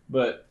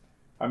 But,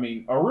 I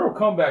mean, a real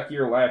comeback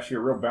year last year,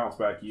 a real bounce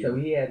back year. So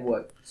he had,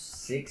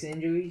 6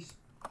 injuries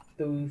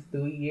through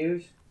 3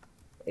 years?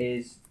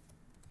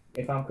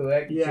 If I'm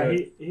correct? Yeah, so,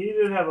 he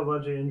did have a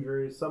bunch of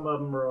injuries. Some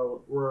of them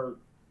were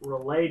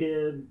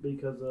related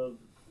because of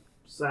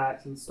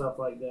sacks and stuff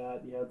like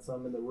that. You had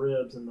some in the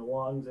ribs and the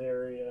lungs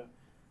area.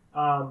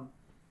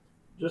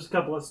 Just a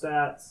couple of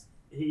stats.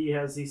 He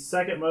has the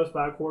second most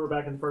by a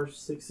quarterback in the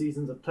first 6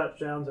 seasons of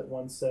touchdowns at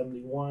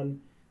 171.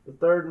 The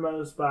third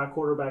most by a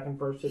quarterback in the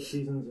first 6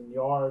 seasons in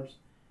yards.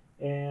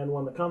 And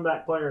won the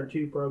comeback player in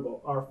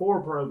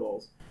 4 Pro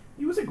Bowls.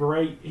 He was a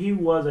great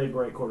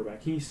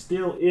quarterback. He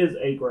still is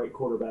a great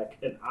quarterback,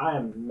 and I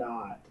am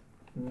not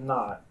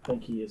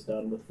think he is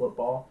done with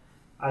football.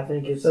 I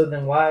think it's so.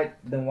 Then why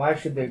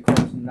should the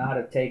Colts not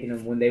have taken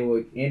him when they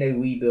were in a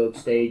rebuild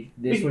stage?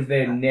 This was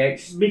their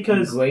next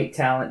great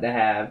talent to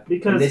have.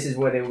 Because this is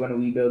where they were going to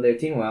rebuild their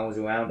team around, was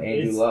around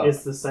Andrew Luck.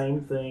 It's the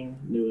same thing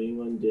New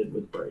England did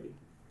with Brady.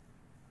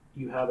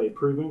 You have a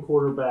proven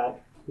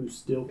quarterback who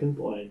still can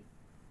play.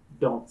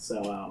 Don't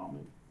sell out on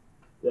him.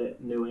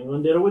 That New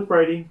England did it with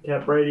Brady,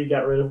 kept Brady,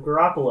 got rid of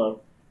Garoppolo,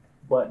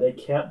 but they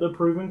kept the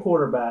proven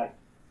quarterback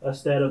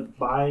instead of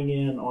buying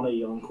in on a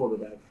young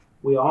quarterback.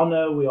 We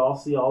all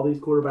see all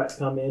these quarterbacks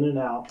come in and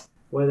out,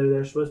 whether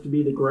they're supposed to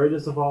be the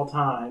greatest of all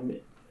time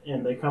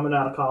and they're coming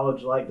out of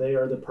college like they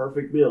are the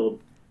perfect build.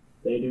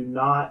 They do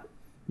not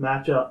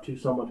match up to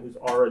someone who's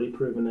already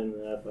proven in the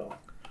NFL.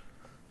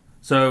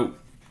 So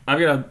I've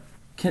got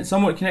a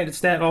somewhat connected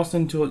stat,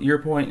 Austin, to your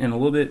point, and a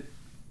little bit.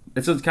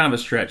 It's kind of a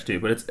stretch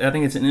too, but I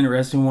think it's an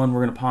interesting one.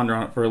 We're going to ponder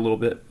on it for a little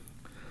bit.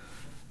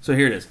 So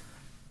here it is.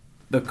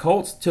 The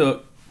Colts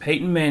took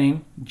Peyton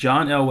Manning,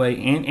 John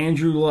Elway, and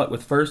Andrew Luck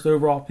with first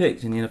overall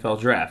picks in the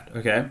NFL draft.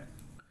 Okay,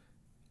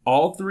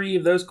 all 3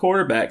 of those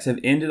quarterbacks have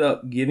ended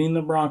up giving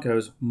the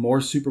Broncos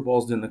more Super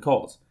Bowls than the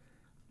Colts.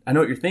 I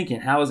know what you're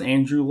thinking. How has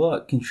Andrew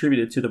Luck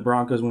contributed to the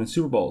Broncos winning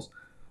Super Bowls?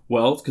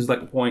 Well, it's because,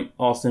 like the point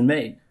Austin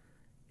made,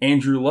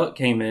 Andrew Luck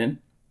came in,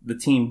 the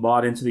team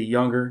bought into the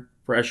younger,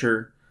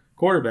 fresher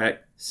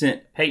quarterback,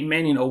 sent Peyton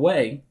Manning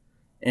away,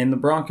 and the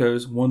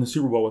Broncos won the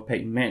Super Bowl with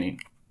Peyton Manning.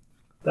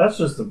 That's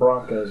just the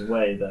Broncos'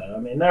 way, though.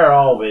 I mean, they're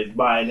always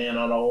buying in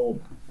on an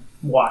old,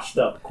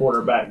 washed-up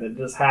quarterback that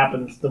just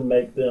happens to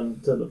make them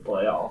to the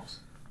playoffs.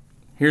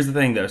 Here's the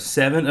thing, though.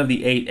 7 of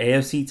the 8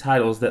 AFC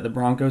titles that the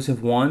Broncos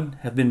have won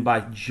have been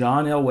by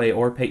John Elway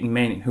or Peyton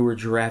Manning, who were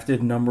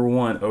drafted number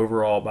 1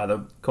 overall by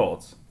the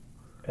Colts.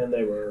 And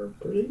they were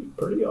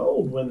pretty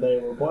old when they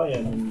were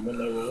playing and when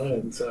they were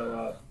winning,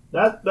 so...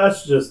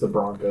 That's just the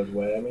Broncos'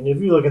 way. I mean,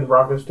 if you look at the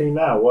Broncos team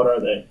now, what are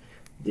they?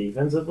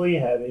 Defensively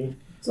heavy,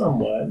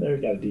 somewhat. They've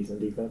got a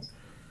decent defense.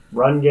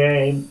 Run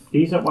game,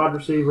 decent wide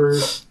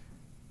receivers,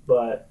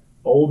 but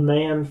old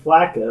man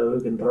Flacco,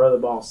 who can throw the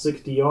ball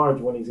 60 yards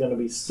when he's going to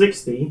be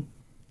 60,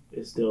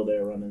 is still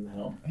there running the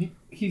helm.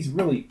 He's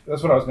really,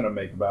 that's what I was going to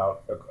make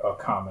about a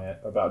comment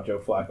about Joe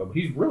Flacco, but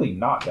he's really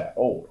not that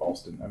old,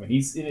 Austin. I mean,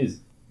 he's in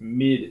his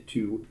mid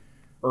to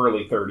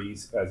early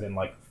 30s, as in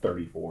like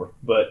 34.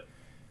 But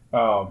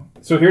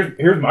so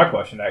here's my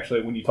question,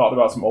 actually. When you talked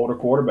about some older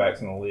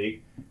quarterbacks in the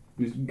league,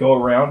 just go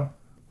around.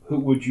 Who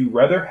would you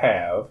rather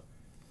have,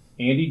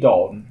 Andy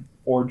Dalton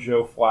or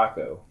Joe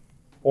Flacco?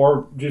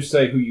 or just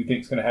say who you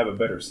think is going to have a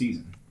better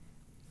season.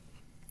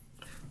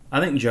 I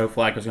think Joe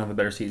Flacco's going to have a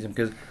better season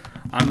because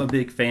I'm a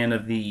big fan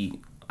of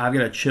I've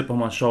got a chip on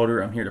my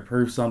shoulder. I'm here to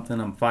prove something.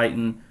 I'm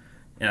fighting.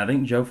 And I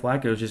think Joe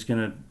Flacco is just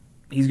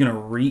he's going to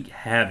wreak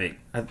havoc.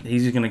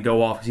 He's just going to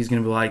go off. He's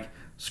going to be like,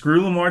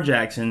 screw Lamar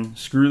Jackson,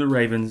 screw the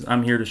Ravens.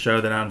 I'm here to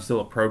show that I'm still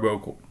a Pro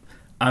Bowl.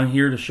 I'm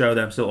here to show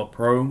that I'm still a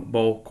Pro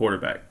Bowl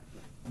quarterback.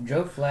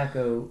 Joe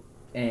Flacco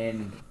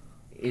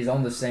is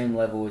on the same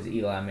level as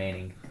Eli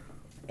Manning.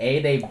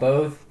 They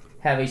both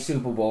have a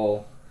Super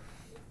Bowl,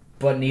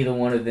 but neither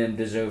one of them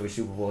deserve a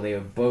Super Bowl. They are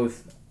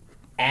both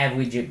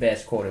average at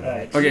best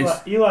quarterbacks.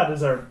 Okay. Eli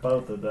deserved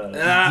both of those.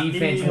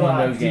 Defense won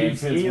those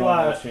games.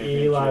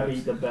 Eli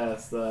beat the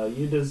best, though.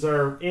 You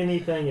deserve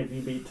anything if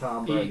you beat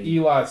Tom Brady.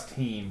 Eli's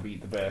team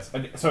beat the best.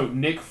 So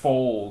Nick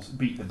Foles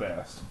beat the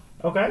best.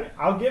 Okay,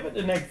 I'll give it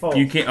to Nick Foles.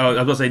 You can't. I was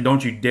going to say,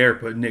 don't you dare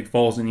put Nick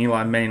Foles and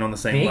Eli Manning on the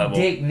same Big level.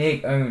 Dick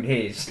Nick earned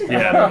his.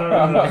 Yeah.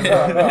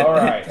 No. All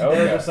right.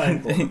 They're the Okay.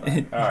 same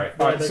quarterback. All right.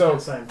 They're the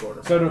same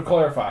quarterback. So to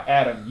clarify,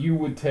 Adam, you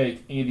would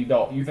take Andy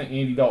Dalton. You think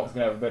Andy Dalton's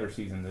going to have a better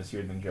season this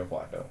year than Joe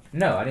Flacco?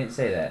 No, I didn't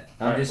say that.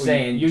 I'm All right, just well,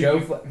 saying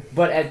you-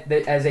 but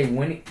as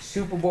a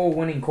Super Bowl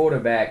winning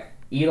quarterback,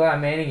 Eli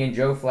Manning and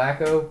Joe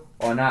Flacco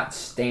are not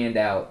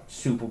standout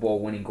Super Bowl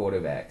winning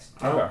quarterbacks.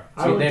 Okay.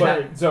 I would they're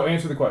say So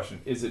answer the question: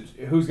 is it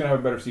who's going to have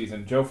a better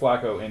season, Joe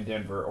Flacco in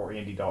Denver or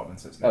Andy Dalton in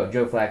Cincinnati? Oh,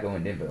 Joe Flacco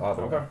and Denver. All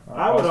the way. Okay.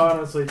 I would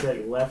honestly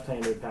take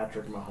left-handed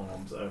Patrick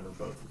Mahomes over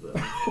both of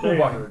them. Oh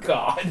my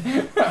God!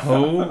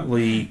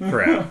 Holy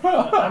crap.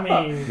 I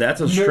mean,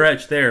 That's a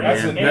stretch there,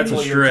 That's man. an That's a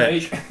nuclear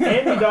stretch.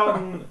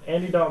 take.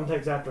 Andy Dalton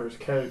takes after his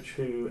coach,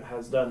 who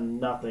has done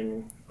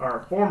nothing.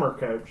 Our former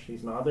coach,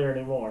 he's not there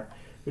anymore,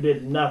 who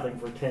did nothing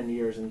for 10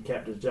 years and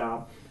kept his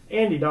job.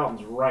 Andy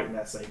Dalton's right in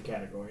that same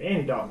category.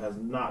 Andy Dalton has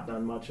not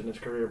done much in his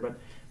career, but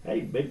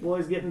hey, big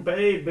boy's getting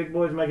paid, big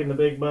boy's making the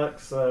big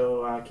bucks,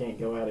 so I can't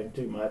go at him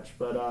too much.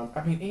 But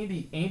I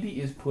mean, Andy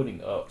is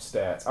putting up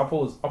stats. I'll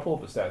pull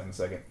up his stats in a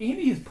second.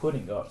 Andy is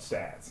putting up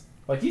stats.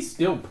 Like he's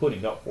still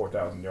putting up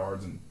 4,000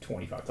 yards and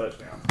 25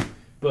 touchdowns,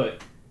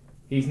 but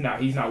he's not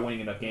winning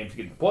enough games to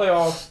get in the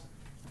playoffs,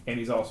 and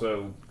he's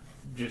also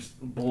just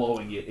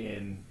blowing it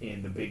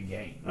in the big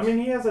games. I mean,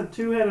 he has a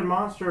two-headed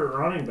monster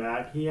running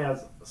back. He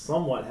has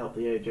somewhat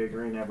healthy A.J.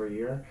 Green every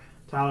year.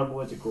 Tyler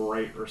Boyd's a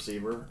great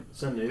receiver.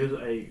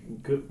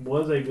 Sanu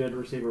was a good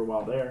receiver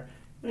while there.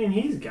 I mean,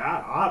 he's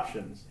got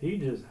options. He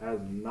just has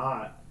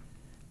not.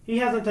 He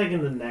hasn't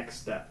taken the next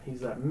step. He's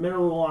that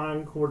middle of the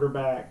line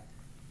quarterback,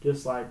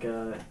 just like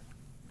a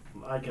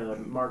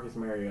Marcus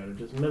Mariota.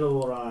 Just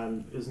middle of the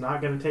line, is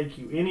not going to take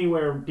you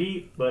anywhere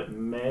deep, but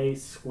may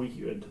squeak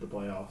you into the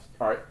playoffs.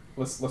 All right,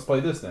 let's play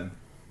this then.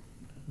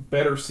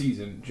 Better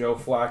season, Joe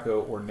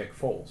Flacco or Nick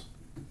Foles?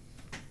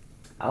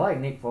 I like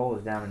Nick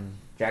Foles down in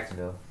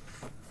Jacksonville.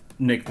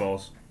 Nick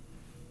Foles.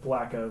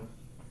 Flacco.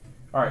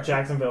 All right,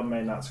 Jacksonville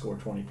may not score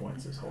 20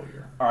 points this whole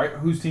year. all right.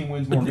 Whose team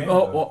wins more games?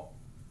 Oh, though? well,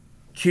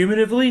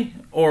 cumulatively,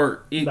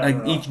 or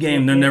No. each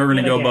game they're never going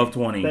to In a go game, above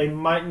 20. They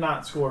might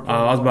not score 20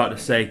 I was about to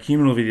points. say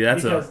cumulatively.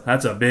 Because-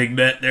 That's a big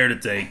bet there to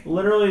take.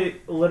 Literally,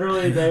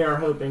 they are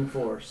hoping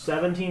for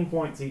 17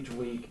 points each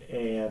week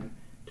and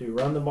to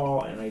run the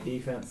ball and a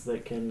defense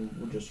that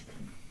can just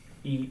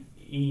eat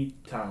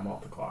time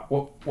off the clock.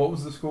 What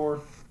was the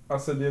score? I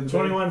said the other day.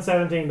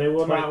 21-17. They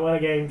will not win a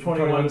game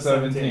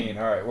 21-17.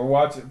 All right, we're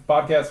watching.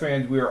 Podcast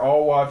fans, we are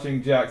all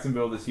watching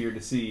Jacksonville this year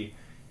to see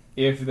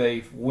if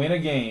they win a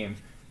game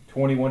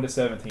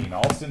 21-17.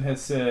 Austin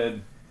has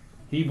said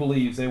he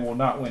believes they will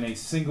not win a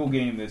single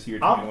game this year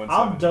 21-17.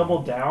 I'll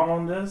double down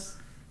on this.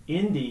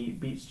 Indy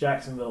beats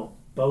Jacksonville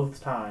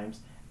both times.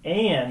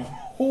 And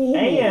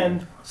Ooh.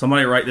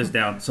 Somebody write this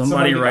down.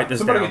 Somebody write this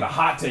Somebody down. get the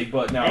hot take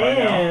button out right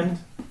now. And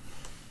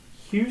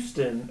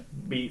Houston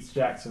beats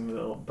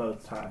Jacksonville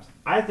both times.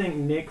 I think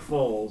Nick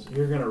Foles,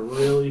 you're going to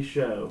really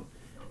show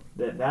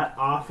that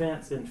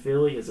offense in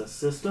Philly is a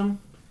system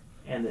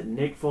and that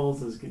Nick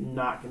Foles is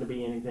not going to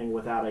be anything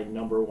without a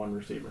number one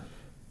receiver.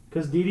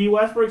 Because D.D.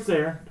 Westbrook's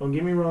there. Don't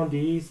get me wrong.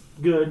 D.D.'s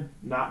good.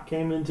 Not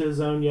came into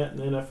his own yet in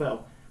the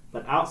NFL.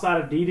 But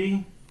outside of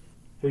D.D.,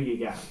 who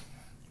you got?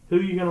 Who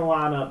you going to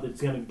line up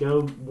that's going to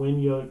go win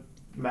your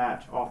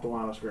match off the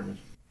line of scrimmage?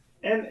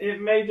 And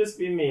it may just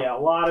be me. A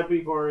lot of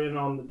people are in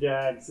on the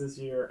Jags this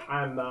year.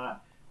 I'm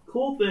not.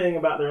 Cool thing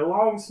about their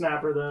long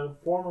snapper, though,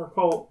 former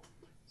Colt,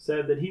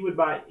 said that he would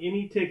buy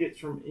any tickets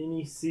from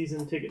any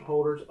season ticket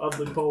holders of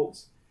the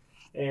Colts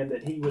and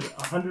that he would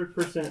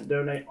 100%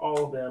 donate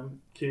all of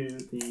them to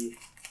the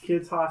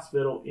kids'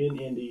 hospital in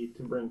Indy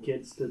to bring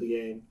kids to the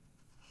game.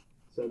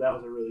 So that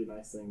was a really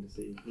nice thing to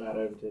see. Matt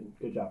Overton,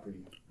 good job for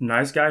you.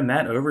 Nice guy,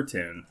 Matt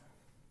Overton.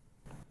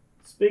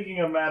 Speaking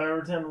of Matt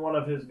Overton, one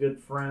of his good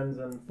friends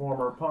and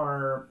former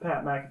punter,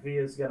 Pat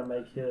McAfee, is going to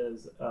make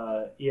his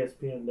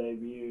ESPN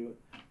debut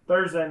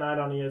Thursday night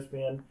on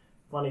ESPN.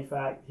 Funny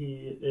fact,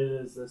 it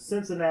is the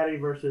Cincinnati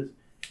versus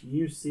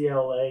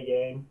UCLA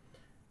game.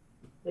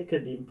 They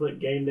couldn't even put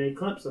Game Day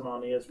Clemson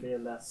on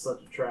ESPN. That's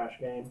such a trash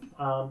game.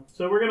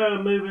 So we're going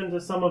to move into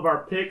some of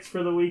our picks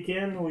for the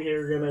weekend. We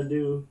are going to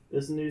do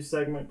this new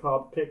segment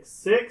called Pick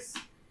 6.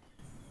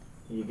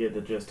 You get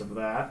the gist of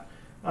that.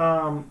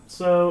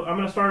 So I'm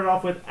going to start it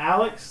off with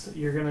Alex.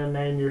 You're going to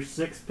name your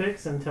 6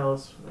 picks and tell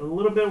us a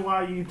little bit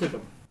why you took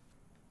them.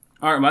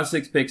 All right, my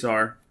 6 picks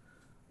are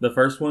the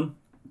first one,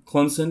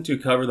 Clemson to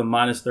cover the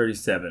minus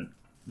 37.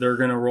 They're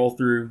going to roll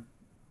through.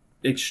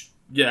 They're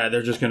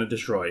just going to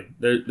destroy.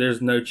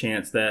 There's no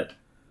chance that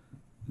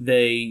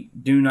they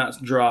do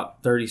not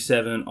drop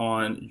 37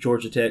 on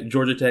Georgia Tech.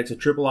 Georgia Tech's a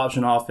triple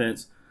option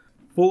offense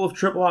full of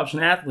triple option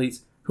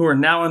athletes who are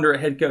now under a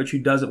head coach who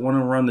doesn't want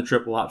to run the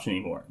triple option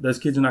anymore. Those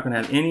kids are not going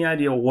to have any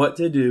idea what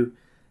to do.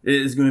 It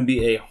is going to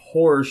be a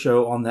horror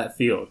show on that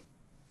field.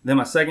 Then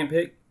my second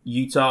pick,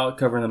 Utah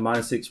covering the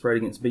minus 6 spread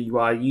against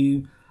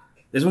BYU.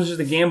 This one's just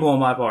a gamble on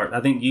my part.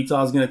 I think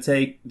Utah's going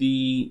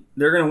to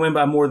they're going to win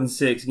by more than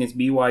 6 against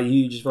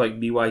BYU. Just feel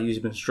like BYU's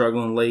been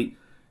struggling late.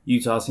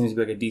 Utah seems to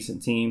be like a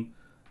decent team.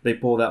 They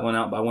pull that one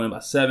out by winning by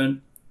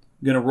 7.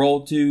 Going to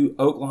roll to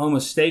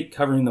Oklahoma State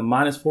covering the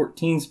minus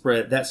 14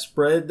 spread. That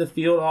spread the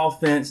field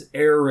offense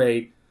air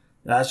raid.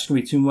 That's just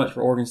going to be too much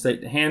for Oregon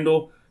State to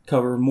handle.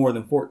 Cover more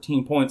than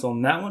 14 points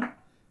on that one.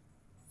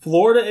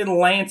 Florida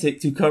Atlantic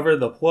to cover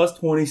the plus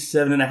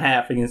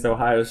 27.5 against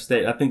Ohio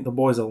State. I think the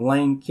boys of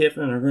Lane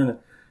Kiffin are going to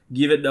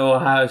give it to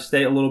Ohio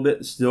State a little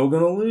bit. Still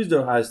going to lose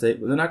to Ohio State,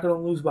 but they're not going to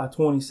lose by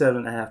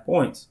 27.5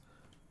 points.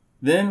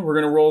 Then we're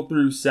going to roll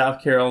through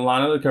South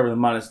Carolina to cover the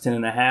minus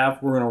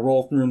 10.5. We're going to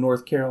roll through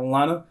North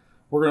Carolina.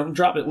 We're going to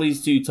drop at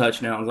least 2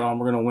 touchdowns on.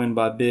 We're going to win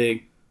by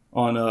big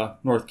on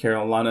North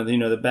Carolina. You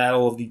know, the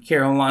battle of the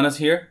Carolinas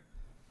here.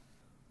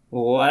 The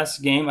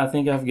last game I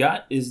think I've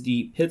got is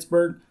the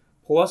Pittsburgh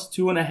plus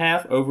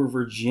 2.5 over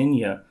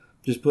Virginia.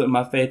 Just putting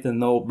my faith in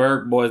the old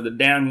Berg boys, the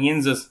down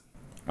Yinzas.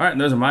 All right,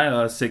 those are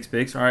my 6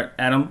 picks. All right,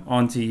 Adam,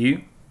 on to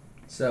you.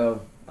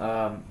 So,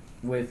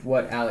 with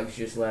what Alex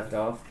just left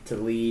off to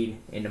lead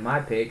into my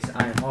picks,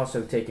 I am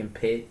also taking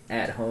Pitt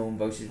at home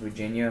versus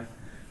Virginia.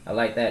 I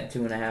like that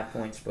 2.5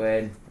 point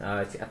spread.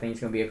 I think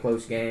it's going to be a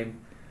close game.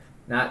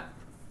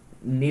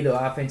 Neither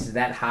offense is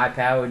that high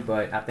powered,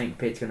 but I think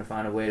Pitt's going to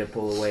find a way to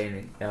pull away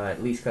and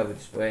at least cover the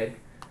spread.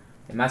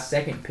 In my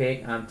second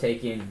pick, I'm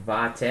taking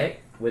Vitek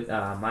with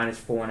minus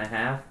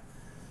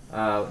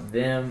 4.5.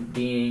 Them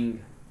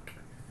being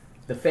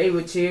the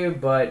favorites here,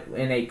 but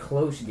in a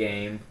close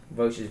game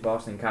versus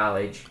Boston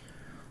College.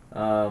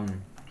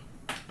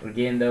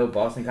 Again, though,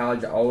 Boston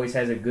College always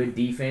has a good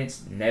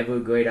defense, never a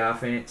great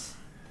offense.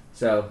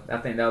 So I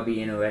think that'll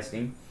be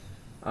interesting.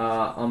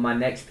 On my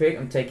next pick,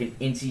 I'm taking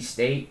NC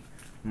State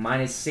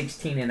minus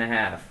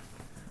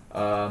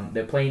 16.5.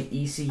 They're playing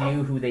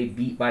ECU, who they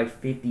beat by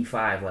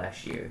 55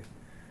 last year.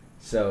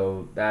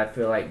 So I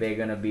feel like they're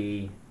gonna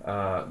be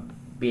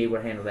able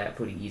to handle that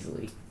pretty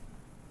easily.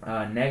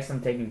 Next,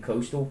 I'm taking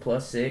Coastal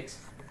plus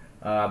 6.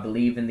 I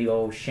believe in the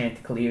old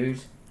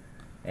Chanticleers,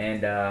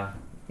 and and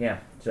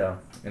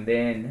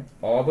then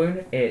Auburn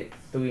at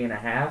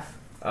 3.5.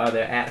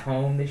 They're at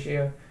home this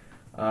year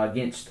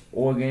against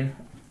Oregon,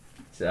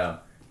 so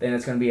then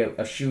it's gonna be a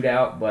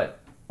shootout. But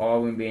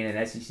Auburn being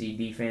an SEC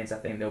defense, I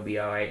think they'll be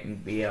all right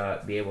and be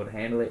able to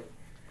handle it.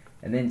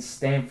 And then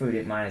Stanford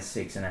at minus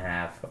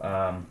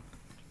 6.5.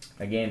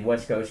 Again,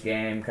 West Coast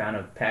game, kind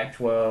of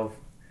Pac-12,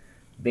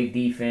 big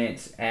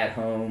defense, at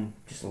home,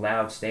 just a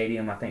loud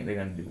stadium. I think they're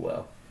going to do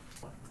well.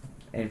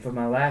 And for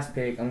my last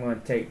pick, I'm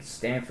going to take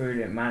Stanford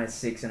at minus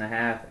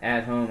 6.5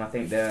 at home. I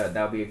think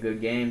that'll be a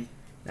good game.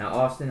 Now,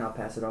 Austin, I'll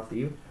pass it off to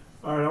you.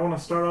 All right, I want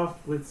to start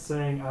off with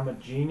saying I'm a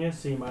genius,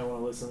 so you might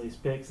want to listen to these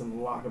picks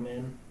and lock them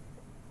in.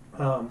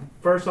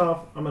 First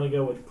off, I'm going to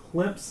go with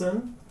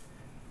Clemson,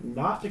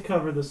 not to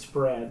cover the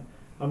spread.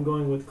 I'm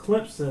going with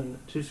Clemson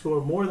to score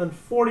more than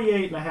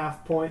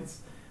 48.5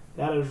 points.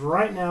 That is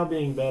right now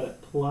being bet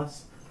at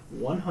plus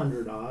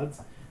 100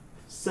 odds.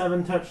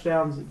 7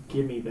 touchdowns,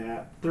 give me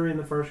that. 3 in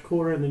the first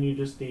quarter, and then you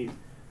just need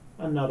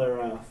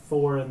another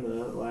 4 in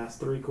the last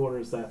 3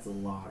 quarters. That's a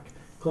lock.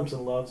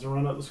 Clemson loves to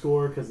run up the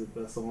score because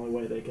that's the only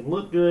way they can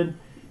look good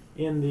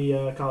in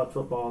the college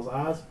football's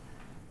eyes.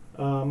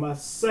 My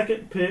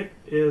second pick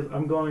is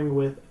I'm going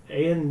with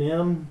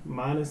A&M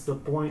minus the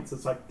points.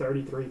 It's like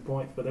 33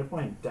 points, but they're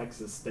playing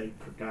Texas State,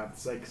 for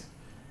God's sakes.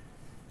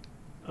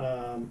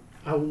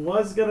 I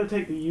was going to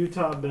take the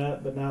Utah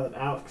bet, but now that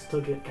Alex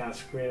took it, kind of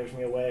scares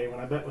me away. When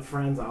I bet with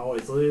friends, I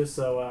always lose,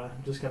 so I'm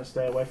just going to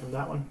stay away from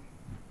that one.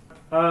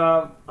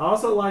 I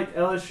also like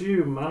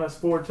LSU minus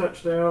 4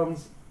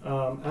 touchdowns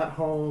at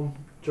home.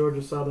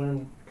 Georgia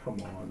Southern, come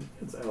on,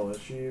 it's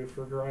LSU,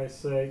 for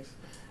Christ's sakes.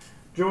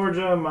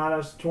 Georgia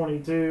minus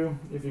 22.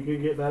 If you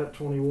could get that at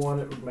 21,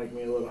 it would make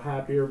me a little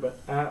happier. But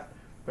at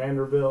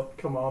Vanderbilt,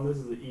 come on, this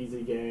is an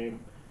easy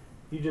game.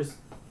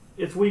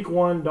 It's week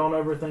 1. Don't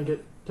overthink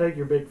it. Take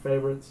your big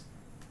favorites,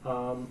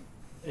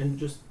 and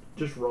just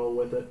roll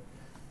with it.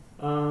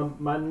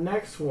 My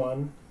next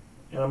one,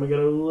 and I'm gonna get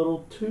a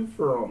little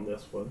twofer on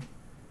this one.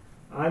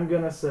 I'm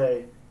gonna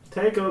say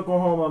take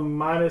Oklahoma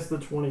minus the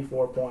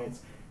 24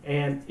 points.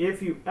 And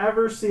if you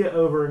ever see it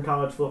over in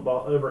college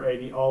football, over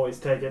 80, always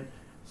take it.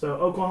 So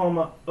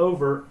Oklahoma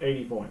over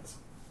 80 points.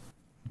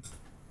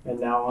 And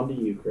now on to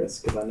you, Chris,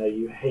 because I know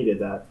you hated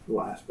that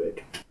last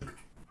pick.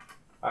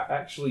 I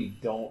actually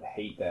don't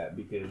hate that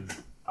because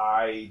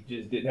I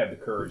just didn't have the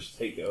courage to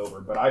take the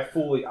over. But I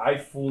fully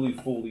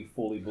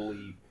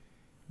believe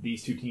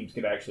these two teams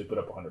could actually put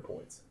up 100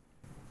 points.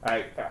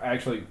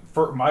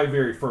 My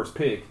very first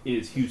pick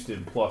is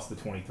Houston plus the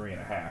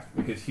 23.5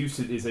 because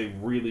Houston is a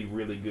really,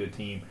 really good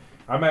team.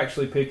 I'm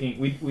actually picking.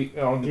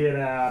 Get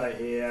out of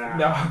here!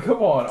 No,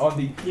 come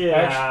on. Get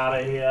out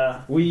of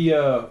here! We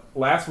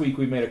last week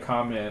we made a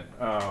comment,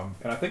 and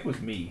I think it was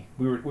me.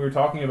 We were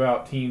talking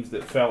about teams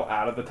that fell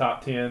out of the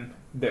top 10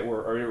 that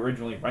were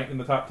originally ranked in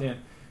the top 10,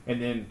 and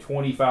then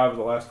 25 of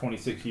the last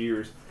 26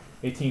 years,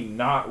 a team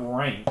not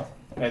ranked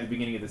at the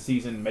beginning of the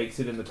season makes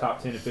it in the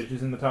top 10 and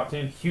finishes in the top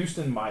 10.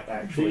 Houston might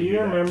actually. Do you be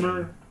that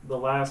remember team. the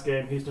last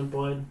game Houston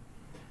played?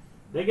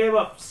 They gave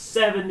up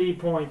 70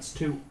 points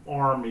to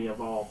Army of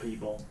all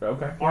people.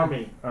 Okay.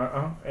 Army.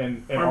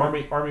 And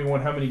Army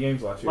won how many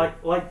games last year?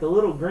 Like the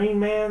little green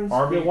mans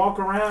Army- that walk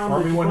around.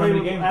 Army that you won how play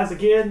many with games? as a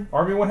kid?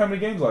 Army won how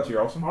many games last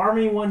year, Austin?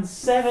 Army won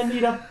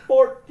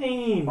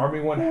 70-14. Army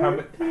won how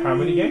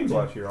many games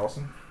last year,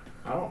 Austin?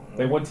 I don't know.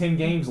 They won 10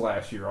 games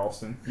last year,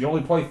 Austin. You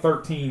only play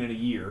 13 in a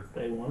year.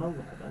 They won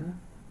 11.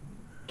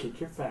 Get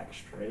your facts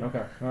straight.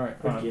 Okay, all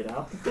right. But get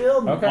out the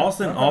building. Okay.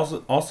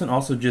 Austin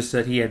also just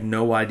said he had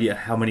no idea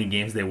how many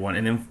games they won,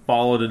 and then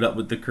followed it up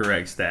with the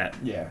correct stat.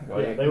 Yeah.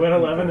 Yeah, they went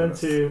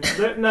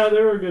 11-2. No,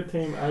 they were a good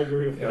team. I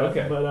agree with that.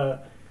 Okay.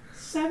 But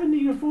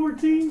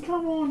 70-14.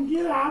 Come on,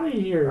 get out of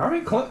here. I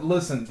mean,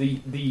 listen,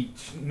 the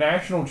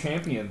national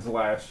champions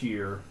last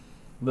year,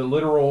 the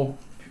literal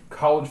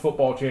college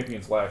football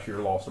champions last year,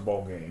 lost a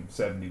bowl game,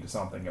 70 to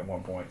something at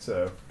one point.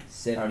 So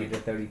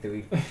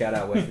 70-33. Shout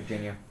out West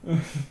Virginia.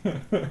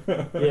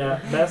 Yeah,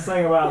 best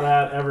thing about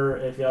that ever,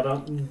 if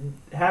y'all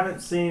haven't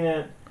seen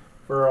it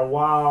for a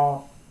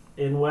while,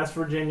 in West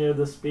Virginia,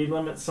 the speed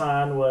limit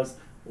sign was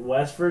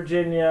West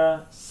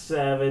Virginia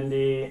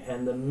 70,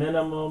 and the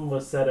minimum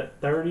was set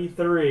at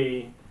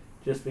 33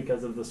 just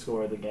because of the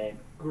score of the game.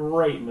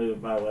 Great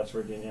move by West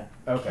Virginia.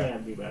 Okay.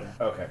 Can't be better.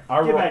 Okay.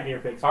 Get back to your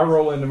picks. I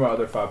roll into my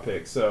other 5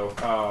 picks.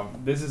 So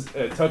this is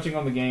touching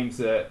on the games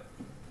that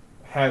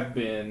have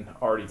been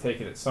already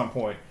taken at some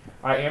point.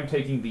 I am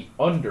taking the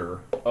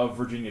under of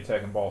Virginia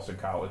Tech and Boston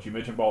College. You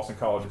mentioned Boston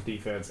College's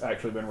defense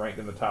actually been ranked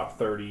in the top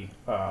 30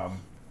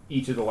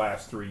 each of the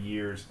last 3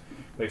 years.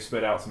 They've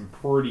spit out some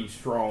pretty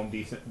strong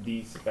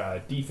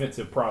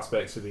defensive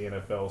prospects to the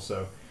NFL.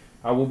 So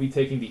I will be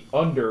taking the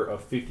under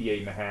of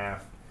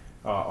 58.5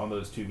 on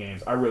those two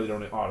games. I really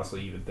don't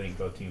honestly even think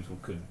both teams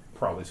could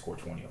probably score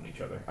 20 on each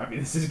other. I mean,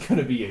 this is going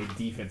to be a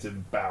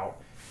defensive bout.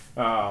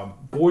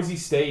 Boise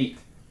State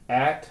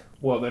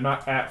they're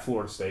not at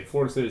Florida State.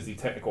 Florida State is the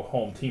technical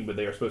home team, but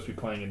they are supposed to be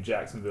playing in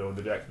Jacksonville, in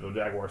the Jacksonville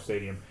Jaguar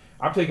Stadium.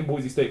 I'm taking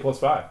Boise State plus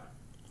 5.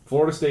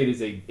 Florida State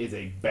is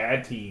a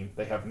bad team.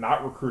 They have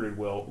not recruited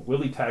well.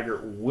 Willie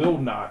Taggart will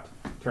not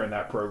turn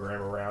that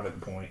program around at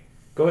the point.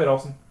 Go ahead,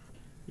 Austin.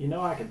 You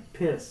know I could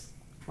piss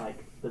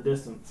the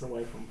distance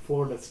away from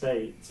Florida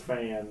State's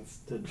fans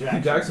to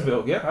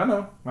Jacksonville. Yeah, I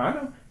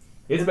know.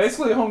 It's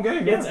basically a home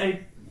game. It's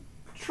a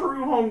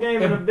true home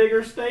game in a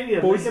bigger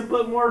stadium. They can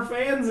put more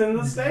fans in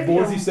the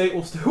stadium. Boise State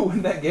will still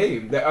win that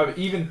game.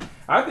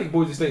 I think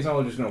Boise State's not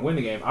only just going to win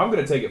the game. I'm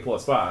going to take it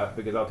plus 5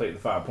 because I'll take the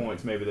 5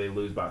 points. Maybe they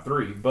lose by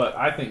 3, but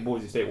I think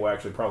Boise State will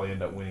actually probably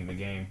end up winning the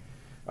game.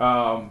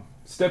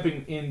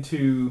 Stepping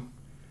into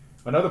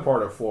another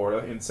part of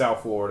Florida, in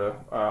South Florida,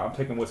 I'm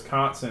taking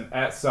Wisconsin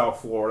at South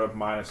Florida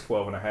minus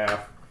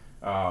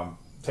 12.5.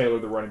 Taylor,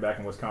 the running back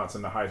in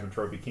Wisconsin, the Heisman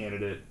Trophy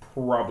candidate,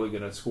 probably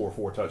going to score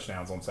 4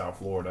 touchdowns on South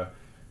Florida.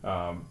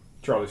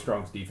 Charlie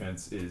Strong's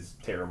defense is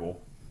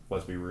terrible.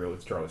 Let's be real,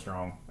 it's Charlie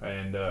Strong.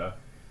 And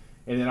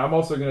then I'm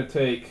also going to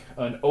take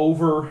an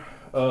over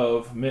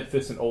of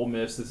Memphis and Ole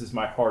Miss. This is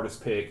my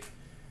hardest pick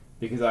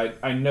because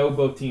I know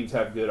both teams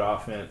have good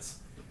offense.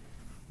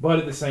 But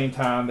at the same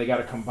time, they got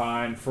to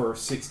combine for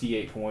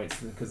 68 points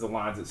because the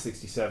line's at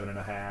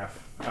 67.5.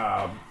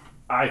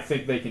 I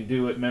think they can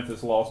do it.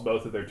 Memphis lost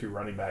both of their 2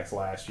 running backs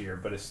last year,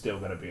 but it's still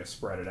going to be a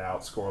spread it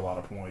out, score a lot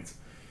of points.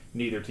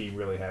 Neither team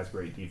really has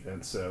great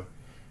defense. So,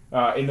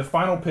 in the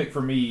final pick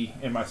for me,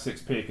 in my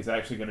 6th pick, is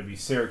actually going to be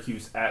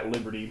Syracuse at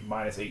Liberty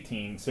minus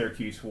 18.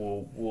 Syracuse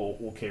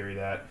will carry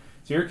that.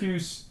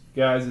 Syracuse,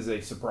 guys, is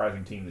a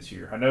surprising team this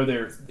year. I know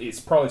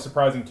it's probably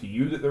surprising to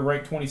you that they're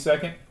ranked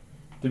 22nd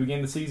to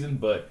begin the season,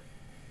 but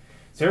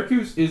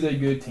Syracuse is a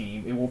good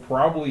team. It will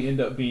probably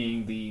end up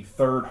being the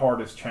 3rd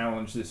hardest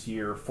challenge this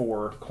year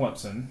for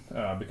Clemson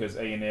because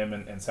A&M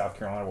and South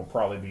Carolina will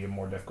probably be a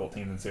more difficult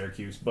team than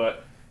Syracuse.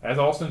 But as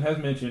Austin has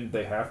mentioned,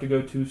 they have to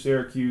go to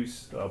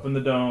Syracuse, up in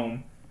the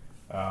Dome.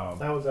 That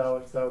was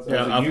Alex. I was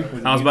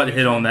about to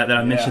hit on that.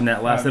 I mentioned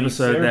that last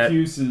episode.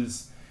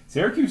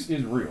 Syracuse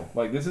is real.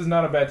 Like, this is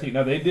not a bad team.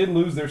 Now, they did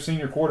lose their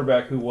senior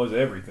quarterback who was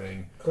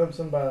everything.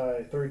 Clemson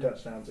by 3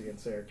 touchdowns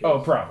against Syracuse. Oh,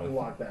 probably.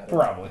 Lock that in.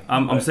 Probably.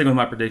 I'm sticking with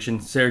my prediction.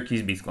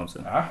 Syracuse beats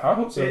Clemson. I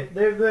hope so.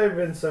 They've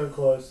been so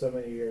close so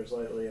many years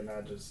lately, and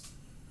I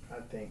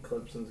think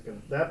Clemson's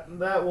going to...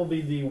 That will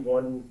be the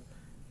one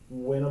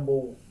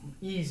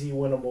easy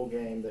winnable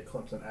game that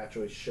Clemson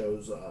actually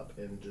shows up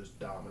and just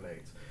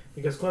dominates.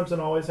 Because Clemson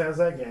always has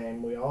that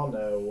game, we all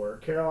know, where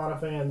Carolina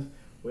fans...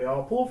 We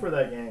all pull for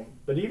that game,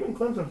 but even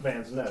Clemson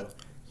fans know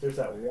there's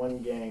that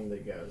one game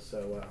that goes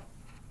so well.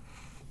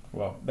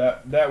 Well,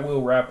 that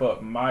will wrap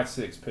up my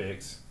 6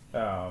 picks.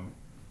 Go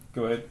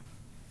ahead.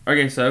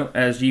 Okay, so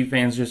as you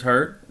fans just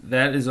heard,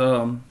 that is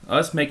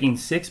us making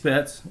 6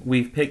 bets.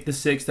 We've picked the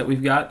 6 that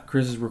we've got.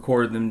 Chris has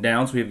recorded them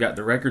down, so we've got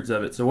the records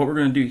of it. So what we're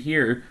going to do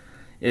here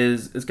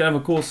is it's kind of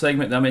a cool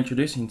segment that I'm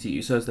introducing to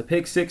you. So it's the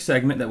Pick 6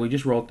 segment that we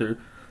just rolled through,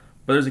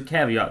 but there's a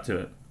caveat to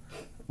it.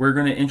 We're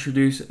going to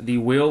introduce the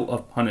Wheel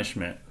of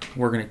Punishment.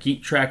 We're going to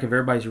keep track of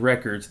everybody's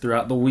records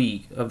throughout the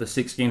week of the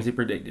 6 games they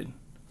predicted.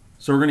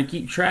 So we're going to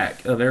keep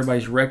track of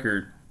everybody's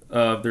record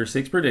of their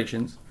 6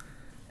 predictions.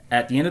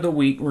 At the end of the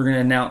week, we're going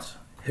to announce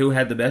who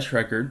had the best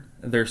record.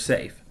 They're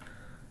safe.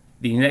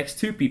 The next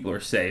 2 people are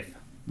safe.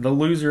 The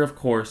loser, of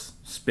course,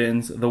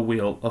 spins the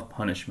Wheel of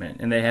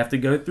Punishment, and they have to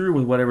go through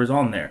with whatever's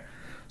on there.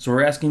 So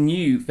we're asking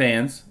you,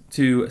 fans,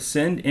 to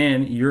send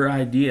in your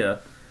idea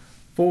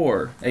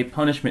for a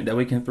punishment that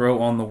we can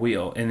throw on the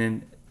wheel. And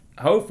then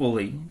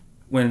hopefully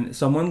when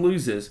someone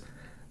loses,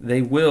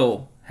 they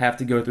will have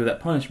to go through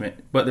that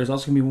punishment. But there's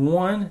also going to be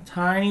one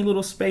tiny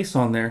little space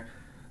on there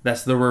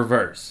that's the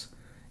reverse.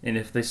 And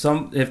if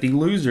the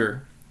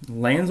loser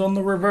lands on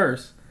the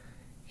reverse,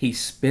 he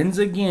spins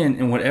again,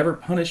 and whatever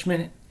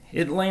punishment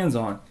it lands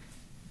on,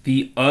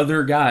 the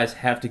other guys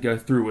have to go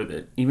through with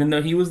it. Even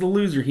though he was the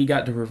loser, he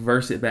got to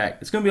reverse it back.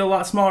 It's going to be a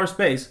lot smaller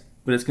space,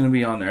 but it's going to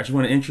be on there. I just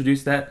want to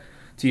introduce that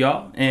to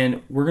y'all,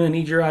 and we're going to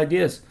need your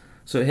ideas.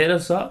 So hit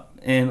us up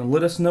and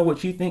let us know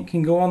what you think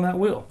can go on that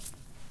wheel.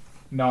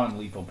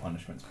 Non-lethal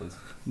punishments, please.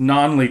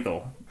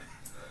 Non-lethal.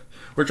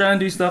 We're trying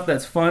to do stuff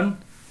that's fun.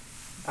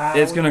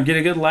 It's going to get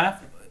a good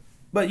laugh,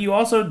 but you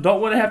also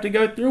don't want to have to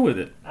go through with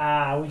it.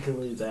 We could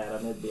lose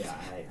Adam. It'd be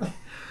alright.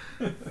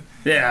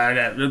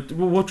 Yeah,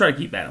 we'll try to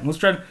keep Adam. Let's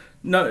try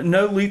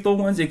no lethal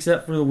ones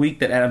except for the week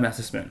that Adam has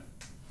to spend.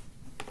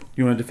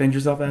 You want to defend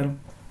yourself, Adam?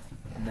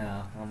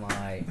 No, I'm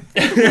alright.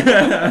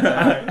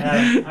 Alright,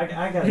 Adam,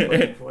 I got a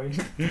question for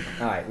you.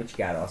 Alright, what you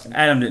got, Austin?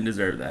 Adam didn't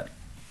deserve that.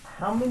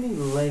 How many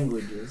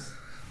languages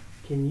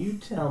can you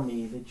tell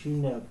me that you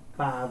know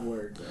 5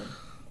 words in?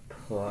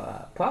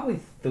 Probably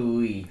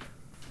 3.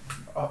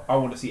 I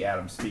want to see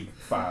Adam speak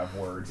 5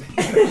 words.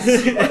 Yeah,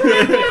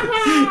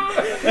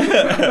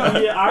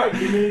 alright,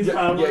 give me these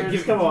 5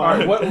 words. Come on.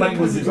 Alright, what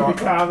languages are...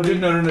 comedy.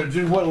 No.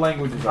 Just what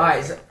languages are...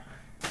 Alright,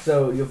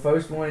 so your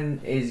first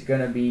one is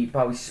going to be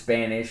probably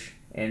Spanish,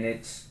 and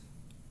it's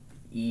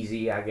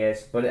easy, I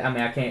guess. But, I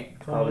mean, I can't...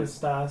 ¿Cómo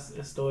estás?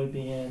 Estoy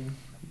bien.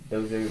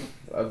 Those are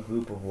a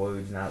group of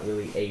words, not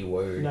really a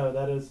word. No,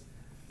 that is,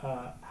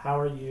 how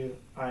are you?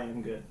 I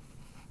am good.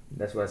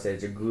 That's what I said.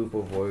 It's a group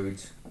of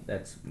words.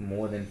 That's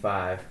more than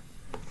 5.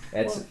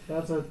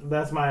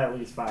 That's my at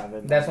least 5.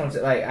 Isn't That's it? what I'm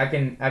saying. Like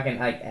I can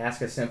like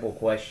ask a simple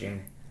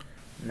question.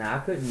 Now I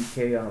couldn't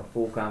carry on a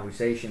full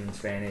conversation in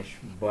Spanish,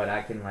 but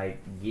I can like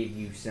give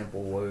you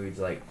simple words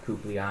like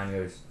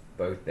cumpleaños,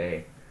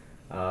 birthday,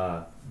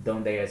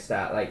 donde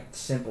está, like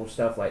simple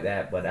stuff like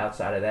that. But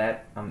outside of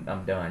that,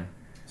 I'm done.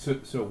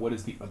 So what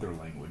is the other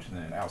language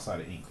then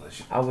outside of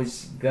English? I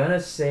was gonna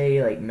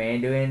say like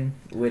Mandarin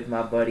with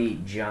my buddy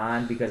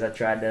John because I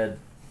tried to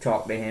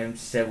talk to him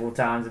several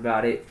times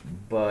about it,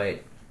 but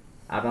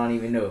I don't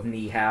even know if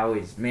Ni Hao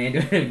is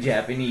Mandarin or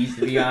Japanese,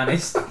 to be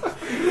honest.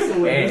 So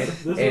wait,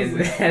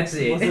 That's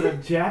it. Was it a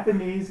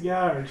Japanese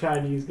guy or a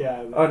Chinese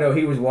guy? Oh no,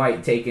 he was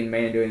white, taking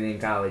Mandarin in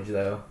college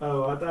though.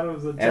 Oh, I thought it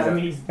was a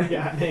Chinese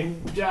guy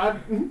named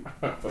John.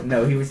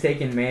 No, he was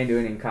taking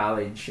Mandarin in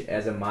college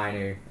as a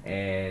minor,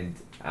 and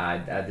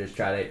I just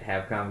try to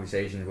have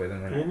conversations with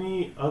him.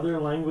 Any other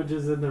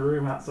languages in the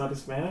room outside of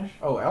Spanish?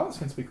 Oh, Alice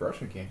can speak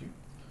Russian, can't you?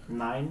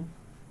 9.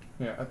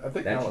 Yeah, I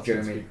think That's Alice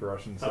German. can speak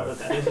Russian. So. Oh, but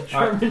that is a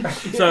German.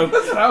 So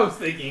That's what I was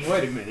thinking.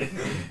 Wait a minute.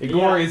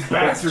 Inglorious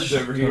bastards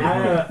over here.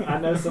 I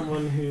know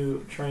someone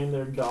who trained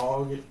their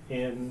dog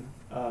in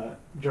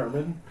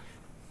German,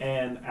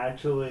 and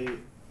actually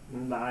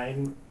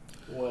 9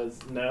 was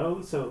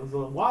no. So it was a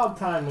wild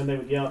time when they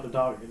would yell at the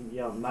dog and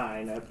yell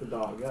 9 at the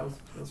dog. That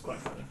was quite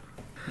funny.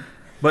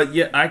 But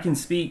yeah, I can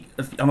speak.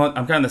 I'm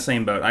kind of the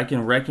same boat. I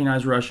can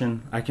recognize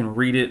Russian. I can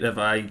read it if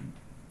I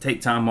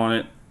take time on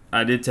it.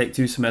 I did take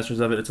 2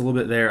 semesters of it. It's a little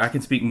bit there. I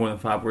can speak more than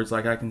 5 words.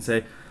 Like I can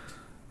say,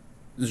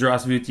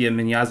 Здравствуйте,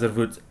 меня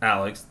зовут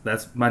Alex.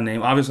 That's my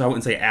name. Obviously, I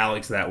wouldn't say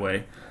Alex that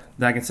way.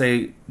 Then I can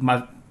say,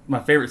 my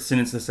favorite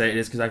sentence to say it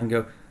is because I can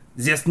go,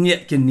 Здесь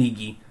нет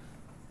книги.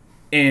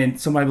 And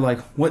somebody will be like,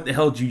 what the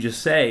hell did you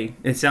just say?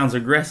 It sounds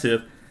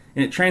aggressive.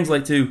 And it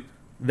translates to,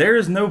 there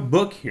is no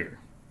book here.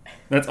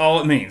 That's all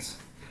it means.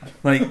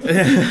 Like,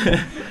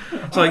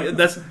 so like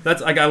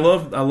that's like I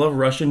love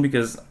Russian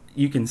because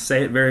you can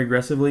say it very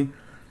aggressively.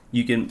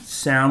 You can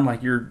sound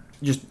like you're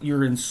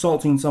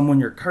insulting someone,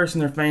 you're cursing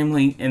their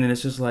family, and then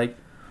it's just like,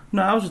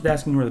 no, I was just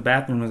asking where the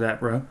bathroom was at,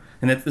 bro.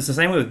 And it's the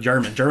same way with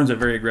German. German's a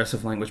very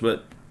aggressive language,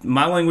 but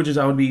my languages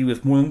I would be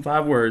with more than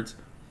 5 words: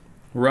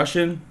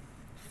 Russian,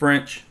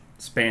 French,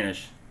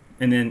 Spanish,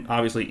 and then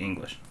obviously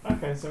English.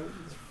 Okay, so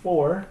it's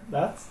 4.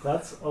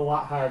 That's a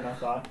lot higher than I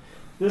thought.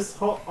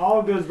 This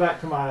all goes back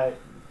to my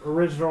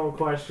original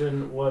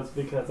question, was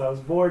because I was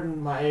bored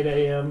in my 8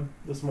 a.m.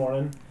 this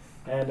morning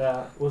and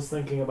was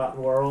thinking about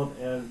the world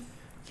and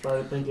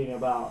started thinking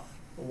about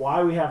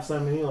why we have so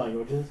many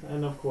languages,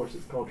 and of course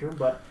it's culture.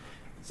 But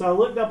so I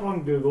looked up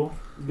on Google.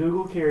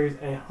 Google carries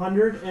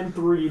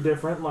 103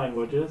 different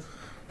languages,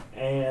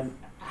 and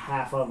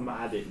half of them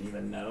I didn't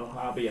even know,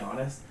 I'll be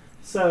honest.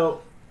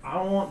 So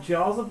I want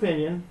y'all's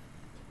opinion.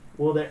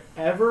 Will there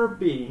ever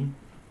be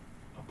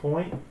a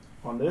point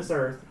on this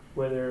earth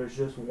where there's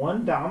just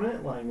one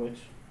dominant language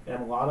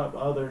and a lot of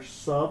other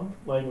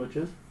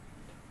sub-languages,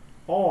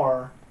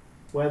 or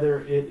whether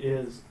it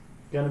is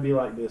going to be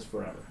like this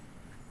forever?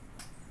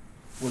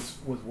 Was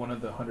one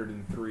of the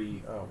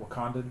 103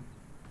 Wakandan?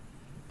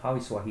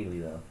 Probably Swahili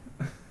though.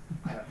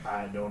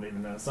 I don't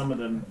even know. Some of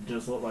them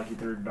just look like you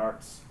threw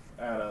darts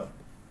at a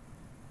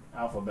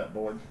alphabet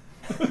board.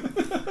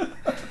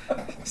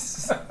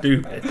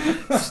 Stupid.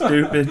 They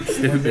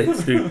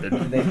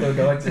throw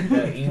darts at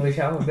the English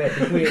alphabet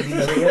to create these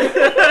other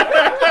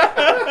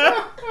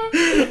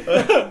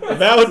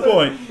Valid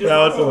point.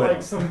 Valid point.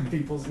 Like some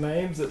people's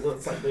names, it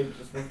looks like they've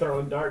just been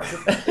throwing darts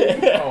at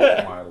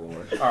Oh my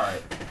lord! All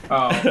right.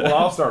 Well,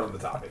 I'll start on the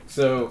topic.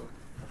 So,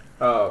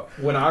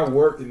 when I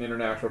worked in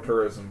international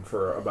tourism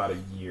for about a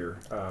year,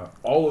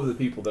 all of the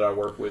people that I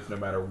work with, no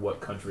matter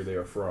what country they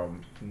are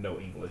from, know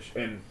English,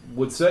 and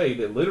would say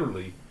that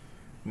literally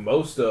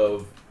most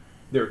of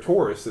their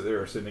tourists that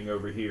they're sending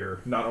over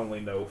here not only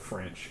know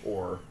French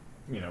or,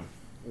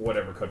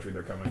 whatever country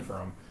they're coming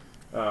from,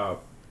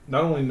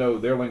 not only know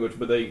their language,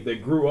 but they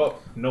grew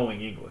up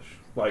knowing English.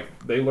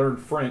 Like, they learned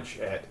French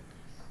at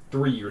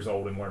 3 years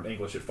old and learned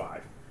English at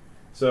 5.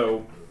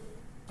 So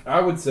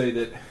I would say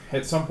that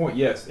at some point,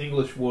 yes,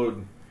 English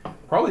would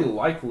probably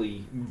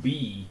likely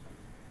be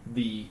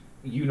the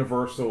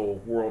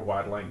universal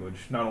worldwide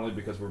language, not only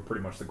because we're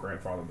pretty much the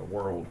grandfather of the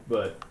world,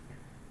 but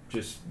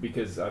just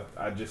because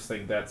I just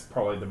think that's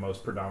probably the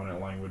most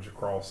predominant language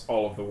across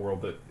all of the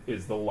world that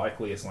is the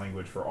likeliest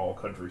language for all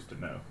countries to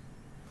know.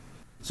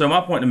 So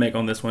my point to make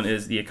on this one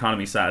is the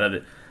economy side of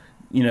it.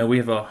 We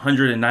have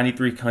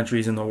 193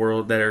 countries in the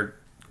world that are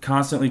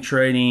constantly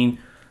trading,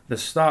 the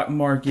stock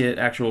market,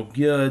 actual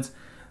goods.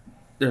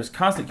 There's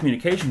constant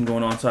communication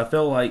going on, so I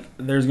feel like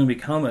there's going to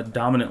become a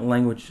dominant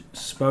language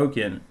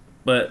spoken,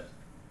 but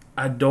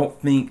I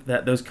don't think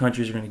that those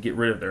countries are going to get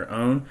rid of their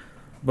own,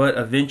 but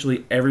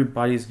eventually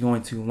everybody's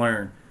going to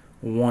learn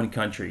one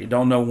country. I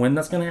don't know when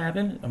that's going to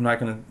happen. I'm not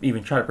going to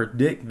even try to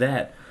predict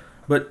that,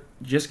 but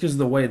just because of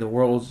the way the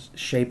world's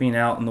shaping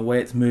out and the way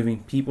it's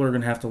moving, people are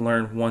going to have to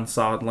learn one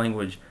solid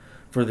language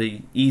for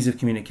the ease of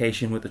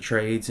communication with the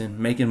trades and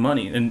making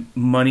money. And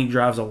money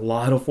drives a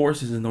lot of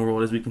forces in the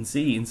world, as we can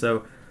see. And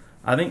so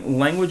I think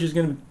language is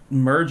going to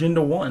merge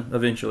into one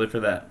eventually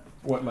for that.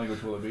 What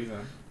language will it be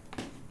then?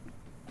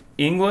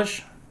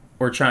 English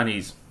or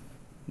Chinese.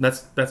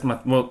 That's my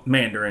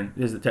Mandarin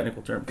is the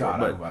technical term for it,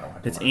 but I don't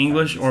have to it's learn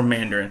English Chinese. or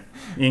Mandarin.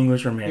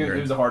 English or Mandarin.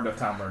 It was a hard enough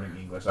time learning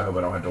English. I hope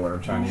I don't have to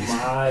learn Chinese.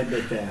 My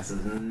bitch ass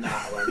is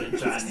not learning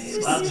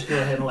Chinese. I'll just go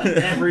ahead and let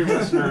every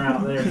listener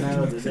out there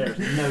know that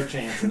there's no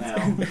chance in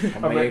hell.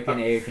 American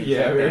arrogance.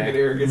 Yeah, American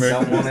arrogance.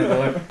 Don't want to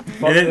learn.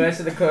 Fuck the rest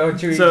of the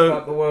country,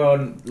 fuck the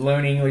world,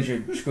 learn English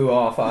or screw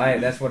off.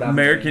 Alright, that's what I'm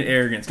American saying.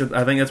 arrogance. 'Cause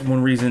I think that's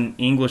one reason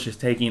English is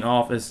taking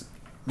off. Is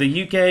the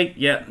UK?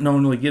 Yeah, no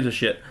one really gives a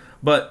shit.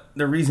 But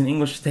the reason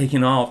English is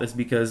taking off is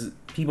because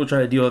people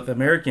try to deal with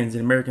Americans,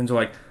 and Americans are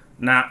like,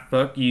 nah,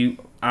 fuck you.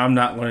 I'm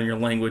not learning your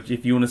language.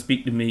 If you want to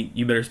speak to me,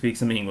 you better speak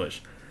some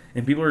English.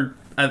 And people are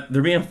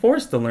they're being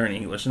forced to learn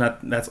English, and I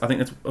think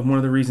that's one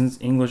of the reasons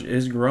English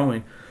is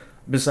growing.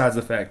 Besides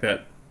the fact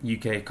that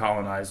UK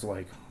colonized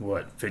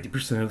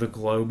 50% of the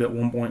globe at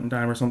one point in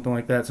time or something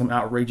like that, some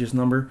outrageous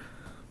number.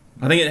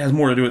 I think it has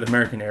more to do with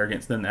American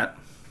arrogance than that.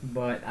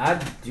 But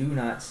I do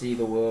not see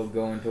the world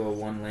going to a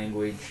one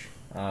language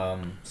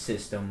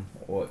system,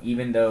 or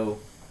even though,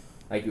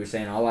 like you were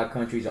saying, all our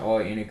countries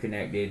are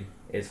interconnected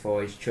as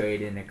far as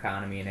trade and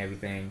economy and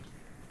everything.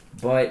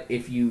 But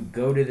if you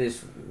go to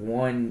this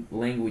one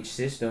language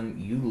system,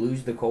 you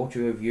lose the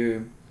culture of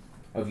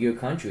your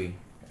country.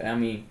 I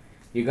mean,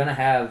 you're gonna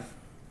have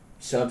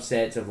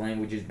subsets of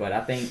languages, but I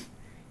think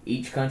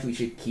each country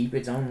should keep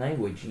its own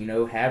language.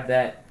 Have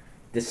that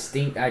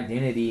distinct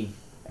identity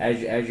as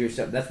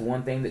yourself. That's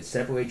one thing that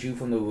separates you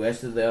from the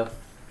rest of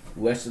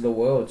the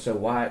world. So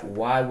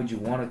why would you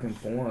want to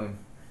conform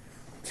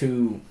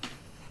to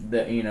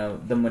the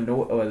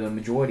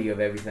majority of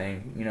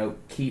everything?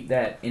 Keep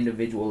that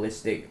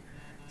individualistic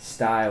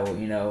style.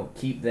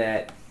 Keep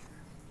that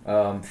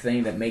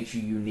thing that makes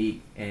you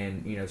unique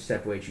and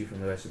separates you from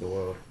the rest of the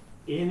world.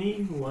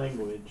 Any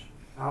language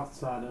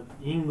outside of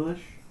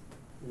English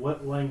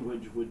what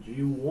language would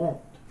you want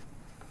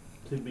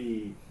to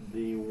be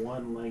the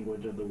one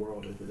language of the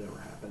world if it ever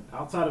happened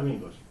outside of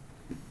English?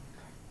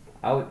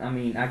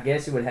 I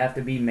guess it would have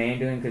to be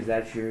Mandarin because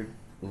that's your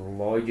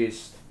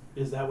largest.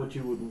 Is that what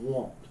you would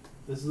want?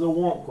 This is a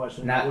want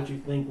question, not what you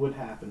think would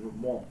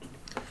happen. Want.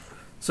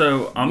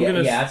 So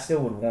I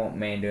still would want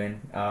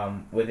Mandarin,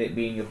 with it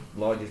being the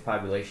largest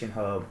population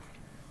hub,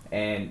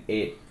 and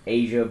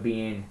Asia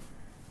being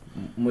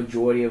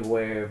majority of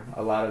where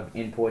a lot of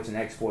imports and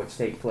exports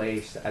take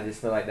place. I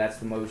just feel like that's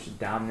the most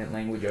dominant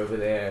language over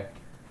there,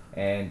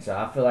 and so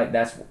I feel like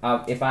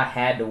if I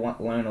had to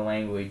learn a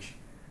language,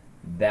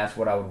 that's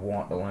what I would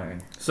want to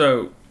learn.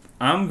 So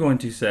I'm going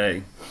to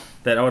say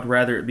that I would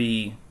rather it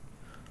be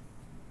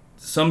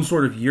some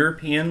sort of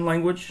European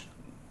language,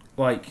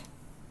 like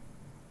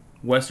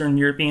Western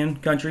European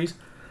countries,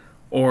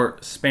 or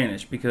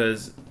Spanish,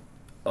 because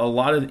a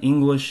lot of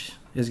English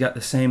has got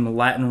the same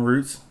Latin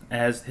roots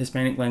as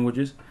Hispanic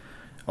languages,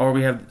 or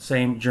we have the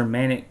same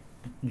Germanic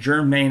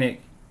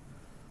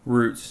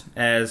roots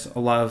as a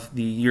lot of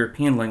the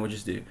European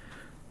languages do.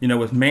 You know,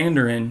 with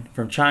Mandarin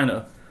from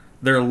China,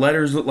 their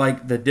letters look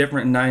like the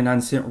different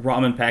 99-cent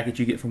ramen package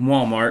you get from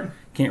Walmart.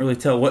 Can't really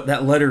tell what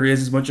that letter is.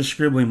 It's a bunch of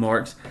scribbling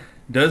marks.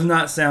 Does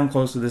not sound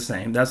close to the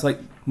same. That's like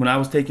when I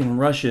was taking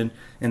Russian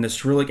and the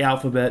Cyrillic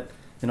alphabet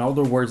and all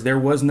the words, there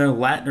was no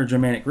Latin or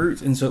Germanic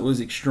roots, and so it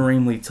was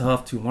extremely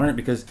tough to learn it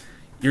because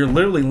you're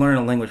literally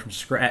learning a language from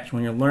scratch.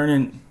 When you're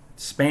learning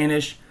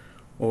Spanish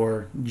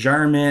or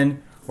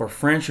German or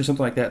French or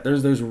something like that,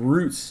 there's those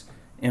roots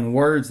and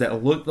words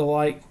that look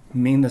alike,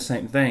 mean the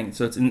same thing.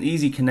 So it's an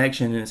easy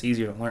connection and it's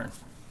easier to learn.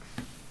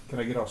 Can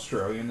I get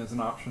Australian as an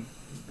option?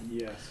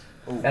 Yes.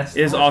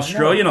 Is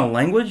Australian a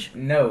language?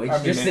 No,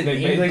 it's just an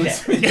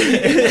English.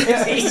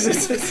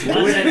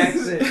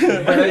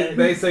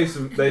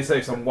 They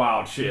say some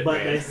wild shit. But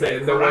man. they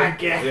say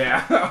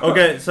yeah.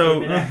 Okay,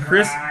 so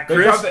Chris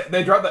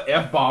they drop the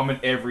F-bomb in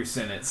every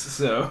sentence.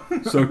 So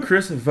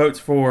Chris votes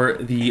for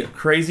the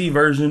crazy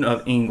version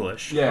of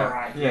English.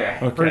 yeah,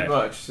 Okay. pretty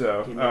much.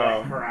 So Give me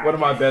that crikey. one of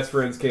my best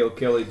friends, Caleb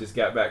Kelly, just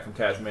got back from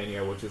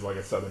Tasmania, which is like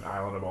a southern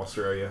island of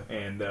Australia,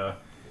 and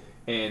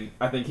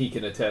I think he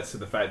can attest to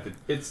the fact that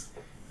it's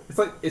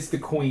the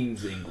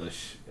Queen's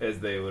English, as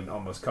they would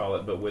almost call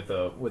it, but with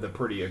a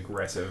pretty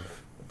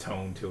aggressive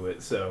tone to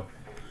it. So,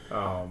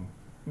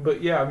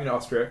 but yeah, I mean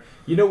Australia.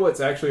 You know what's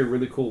actually a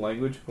really cool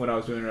language? When I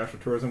was doing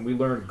international tourism, we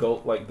learned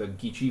the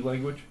Geechee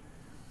language.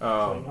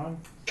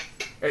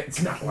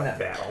 It's not like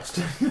that,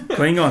 Austin.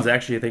 Klingon's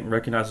actually, I think,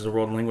 recognized as a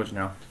world language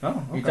now. Oh, okay.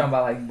 You're talking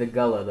about like the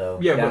Gullah though.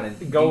 Yeah, down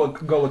but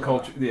Gullah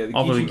culture. Yeah,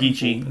 Off of the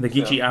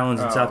Geechee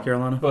Islands in South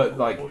Carolina.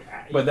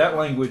 But that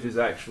language is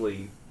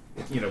actually,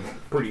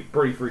 pretty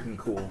freaking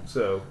cool.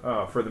 So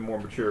for the more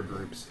mature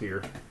groups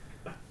here,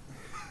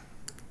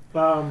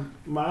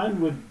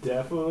 mine would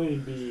definitely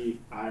be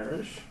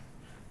Irish,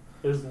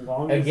 as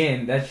long as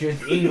that's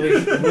just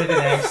English with an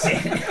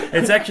accent.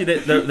 It's actually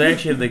they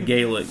actually have the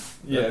Gaelic.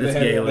 yeah,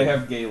 they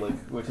have Gaelic,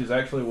 which is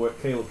actually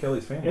what Caleb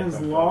Kelly's family. as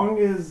comes long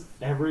as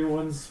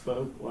everyone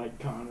spoke like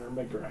Conor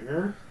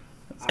McGregor,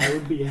 I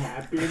would be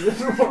happy in this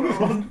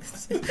world.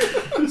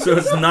 So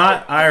it's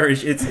not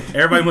Irish. It's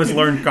everybody must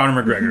learn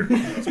Conor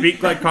McGregor.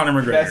 Speak like Conor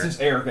from. McGregor. That's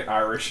just arrogant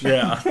Irish.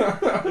 Yeah.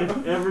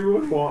 If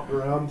everyone walked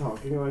around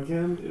talking like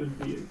him, it would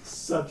be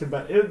such a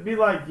bad. It would be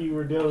like you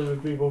were dealing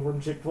with people from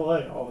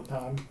Chick-fil-A all the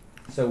time.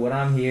 So what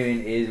I'm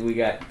hearing is we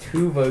got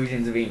two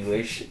versions of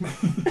English.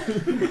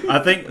 I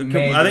think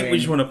we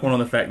just want to point on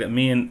the fact that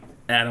me and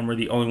Adam are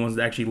the only ones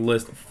that actually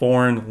list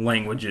foreign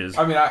languages.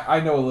 I mean, I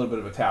know a little bit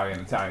of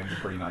Italian. Italian's a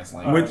pretty nice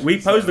language. We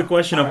posed the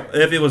question of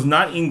if it was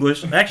not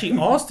English. Actually,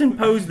 Austin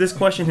posed this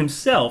question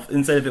himself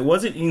and said if it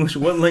wasn't English,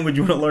 what language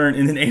you want to learn,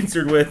 and then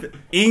answered with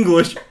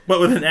English, but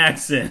with an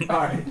accent. All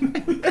right,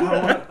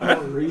 I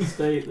want to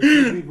restate the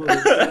two people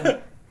that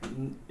said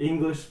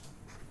English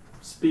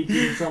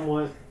speaking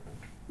somewhat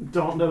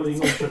don't know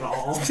English at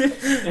all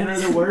and are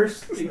the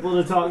worst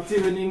people to talk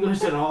to in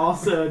English at all.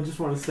 So I just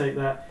want to state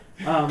that.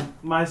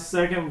 My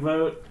second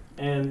vote,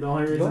 and the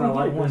only reason I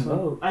like this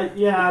one, I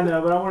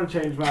know, but I want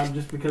to change mine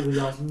just because of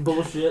y'all's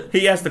bullshit.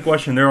 He asked the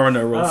question. There are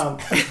no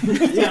rules.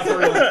 For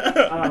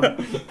real.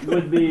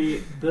 Would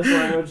be this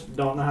language.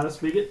 Don't know how to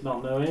speak it.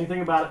 Don't know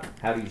anything about it.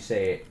 How do you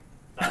say it?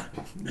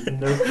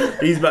 Nope.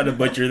 He's about to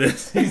butcher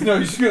this. He's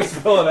just going to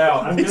spell it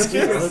out. I'm He's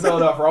gonna going to spell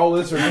it out for all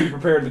listeners. Be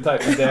prepared to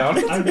type it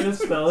down. I'm gonna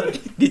spell it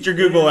Get your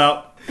Google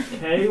out.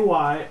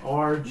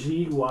 Kyrgyz.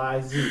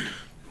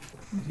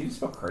 Did you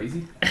spell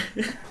crazy?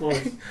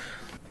 Close.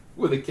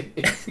 With a K.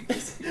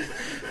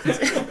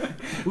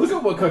 Look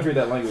up what country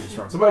that language is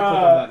from. Somebody click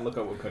on that and look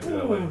up what country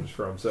that language is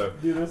from. So,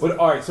 but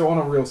all right. So on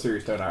a real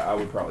serious tone, I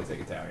would probably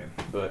take Italian,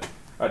 but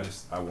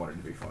I wanted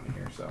to be funny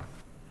here. So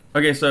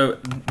Okay, so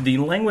the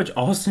language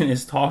Austin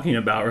is talking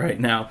about right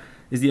now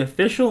is the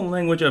official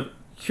language of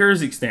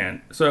Kyrgyzstan.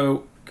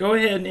 So go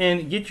ahead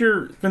and get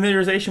your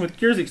familiarization with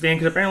Kyrgyzstan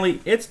because apparently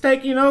it's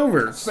taking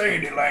over.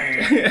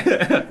 Sandyland.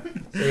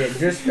 So yeah,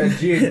 just a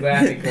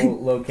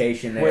geographical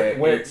location there.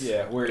 Where it's is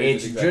it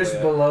exactly just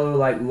at? below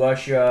like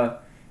Russia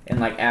in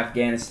like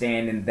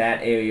Afghanistan and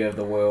that area of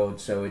the world.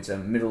 So it's a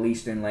Middle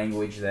Eastern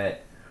language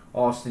that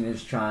Austin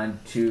is trying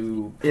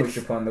to push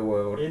upon the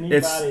world.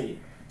 Anybody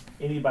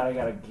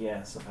got a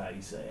guess of how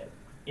you say it?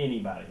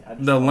 Anybody?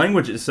 The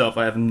language itself,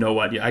 I have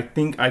no idea. I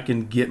think I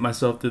can get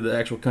myself to the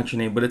actual country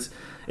name, but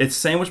it's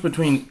sandwiched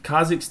between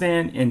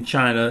Kazakhstan and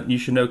China. You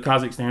should know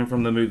Kazakhstan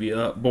from the movie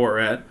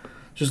Borat,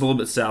 just a little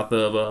bit south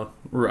of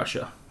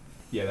Russia.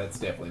 Yeah, that's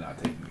definitely not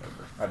taking over.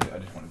 I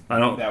just want to. I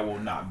don't. That will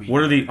not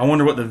be. I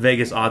wonder what the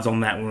Vegas odds on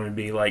that one would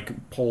be.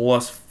 Like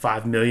plus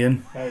 5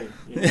 million. Hey,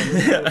 you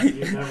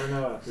never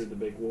know after the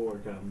big war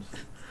comes.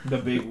 The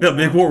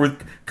big war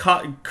with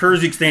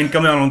Kyrgyzstan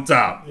coming out on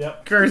top.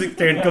 Yep.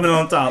 Kyrgyzstan coming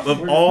on top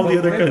of all the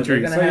other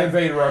countries. So they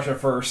invade Russia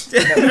first.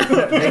 They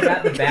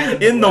got the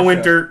backing In the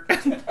winter.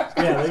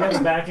 Yeah, they got the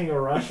backing of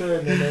Russia,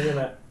 and then they're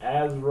gonna,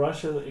 as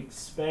Russia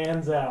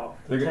expands out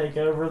to take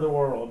over the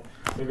world,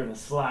 they're gonna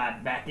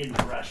slide back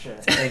into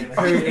Russia. They're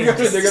gonna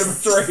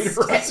betray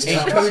Russia.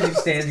 And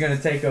Kyrgyzstan's gonna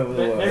take over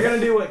the world. They're gonna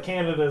do what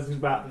Canada's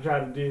about to try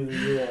to do to the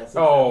U.S.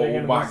 Oh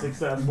they're my! Be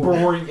successful.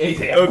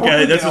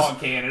 Okay, that's on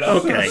Canada.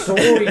 Okay.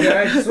 Sorry,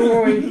 guys.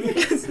 Sorry.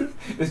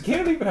 Does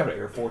Canada even have an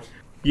air force?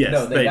 Yes,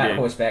 No, they got do.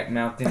 horseback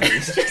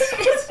mountaineers.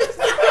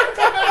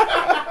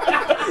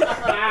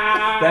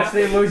 That's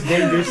the most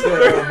dangerous thing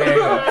in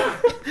America.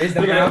 Is the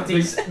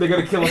Mounties. They're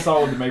gonna kill us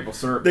all with the maple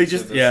syrup. They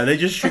just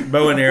shoot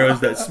bow and arrows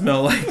that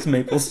smell like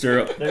maple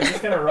syrup. They're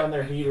just gonna run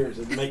their heaters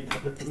and make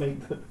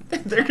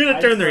They're gonna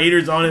turn their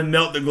heaters on and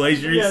melt the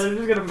glaciers. Yeah, they're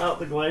just gonna melt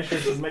the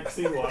glaciers and make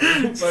seawater.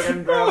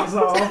 Fucking drown us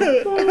all.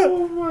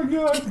 Oh my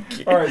god!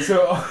 All right,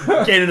 so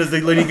Canada's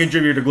the leading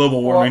contributor to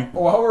global warming.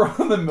 While we're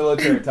on the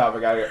military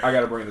topic, I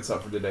got to bring this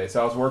up for today.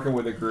 So I was working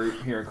with a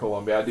group here in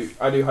Columbia.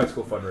 I do high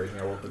school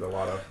fundraising. I work with a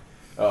lot of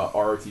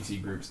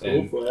ROTC groups.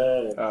 And,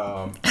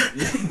 all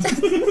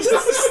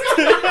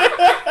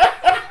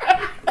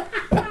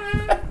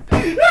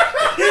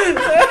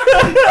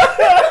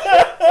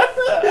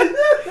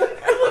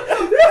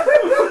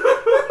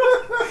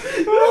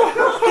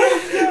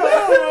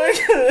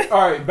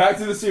right, back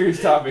to the serious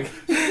topic.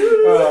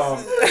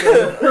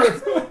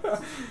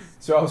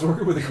 So I was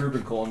working with a group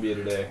in Columbia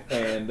today,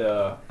 and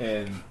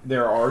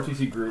they're a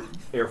ROTC group,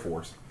 Air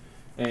Force,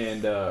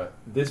 and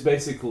this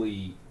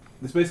basically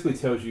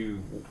tells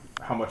you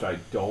how much I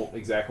don't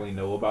exactly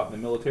know about the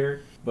military.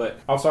 But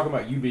I was talking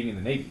about you being in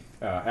the Navy.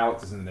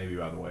 Alex is in the Navy,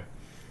 by the way,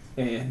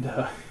 and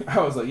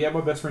I was like, yeah,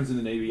 my best friend's in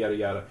the Navy, yada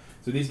yada.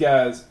 So these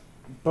guys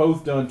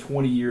both done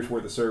 20 years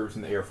worth of service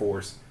in the Air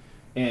Force,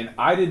 and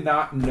I did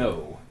not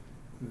know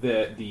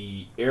that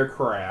the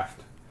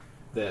aircraft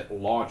that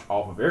launch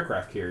off of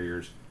aircraft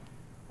carriers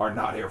are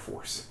not Air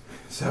Force.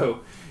 So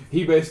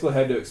he basically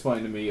had to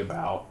explain to me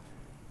about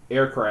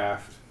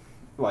aircraft,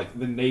 like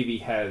the Navy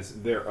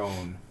has their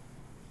own,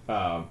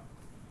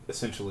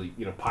 essentially,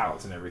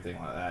 pilots and everything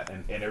like that,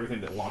 and everything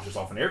that launches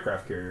off an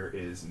aircraft carrier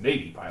is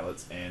Navy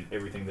pilots, and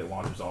everything that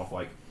launches off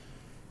like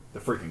the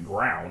freaking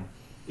ground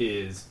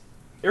is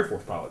Air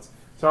Force pilots.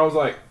 So I was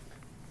like,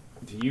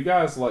 do you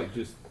guys like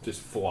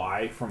just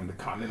fly from the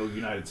continental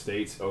United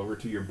States over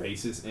to your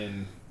bases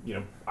in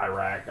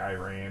Iraq,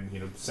 Iran,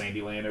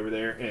 sandy land over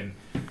there? And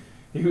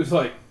he was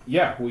like,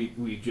 yeah,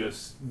 we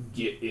just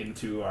get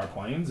into our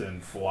planes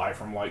and fly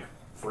from like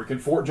freaking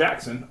Fort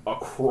Jackson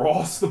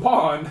across the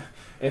pond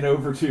and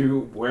over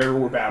to where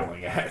we're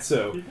battling at.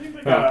 So you think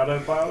they got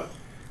autopilot?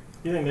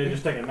 You think they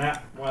just take a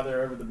nap while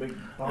they're over the big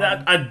pond?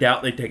 I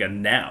doubt they take a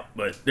nap,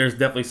 but there's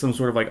definitely some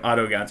sort of like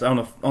auto guidance.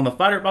 On the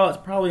fighter pilots,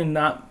 probably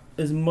not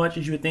as much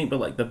as you would think,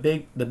 but like the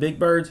big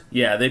birds,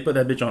 yeah, they put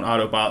that bitch on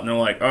autopilot and they're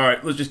like, all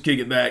right, let's just kick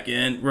it back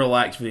and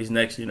relax for these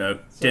next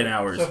 10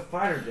 hours. So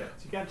fighter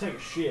jets, you gotta take a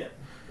shit.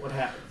 What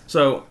happens?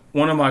 So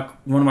one of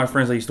my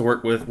friends I used to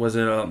work with was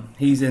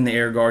he's in the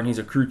Air Guard and he's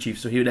a crew chief,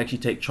 so he would actually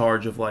take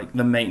charge of like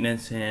the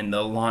maintenance and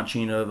the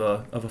launching of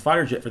a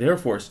fighter jet for the Air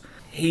Force.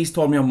 He's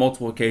told me on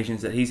multiple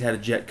occasions that he's had a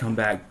jet come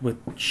back with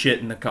shit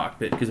in the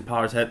cockpit because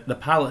the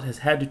pilot has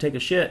had to take a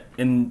shit,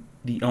 and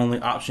the only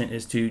option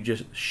is to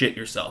just shit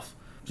yourself.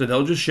 So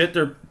they'll just shit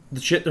their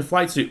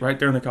flight suit right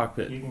there in the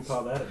cockpit. You can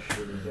call that a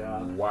shitty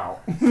job. Wow.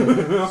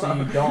 So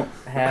you don't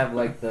have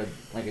like a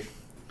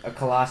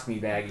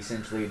colostomy bag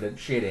essentially to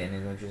shit in,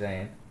 is what you're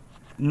saying?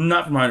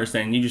 Not from my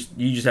understanding.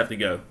 You just have to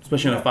go,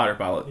 especially on a fighter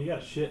pilot. You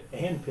gotta shit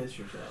and piss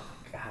yourself.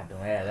 God,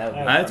 yeah, that would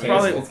be That's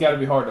probably. It's got to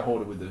be hard to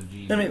hold it with those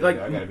G's. I mean, like,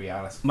 I got to be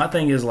honest. My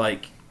thing is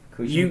like,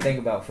 you think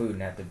about food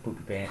and have to poop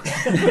your pants.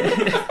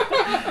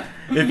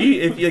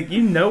 if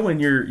you know when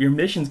your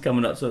mission's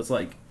coming up, so it's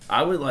like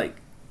I would like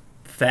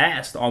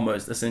fast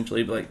almost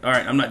essentially, be like, all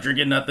right, I'm not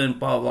drinking nothing,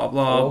 blah blah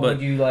blah. Or but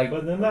would you like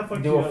but then that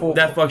fucks do a full?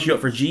 That fucks you up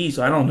for G,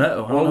 so I don't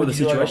know. I don't know what the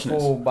situation like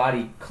a is. full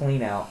body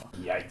clean out.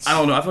 Yikes! I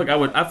don't know. I feel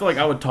like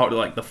I would talk to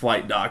like the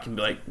flight doc and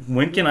be like,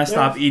 when can I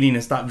stop eating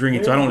and stop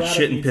drinking so I don't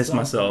shit and piss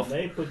myself?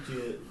 They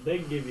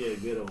give you a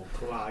good old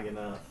clogging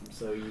up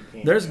so you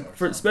can't.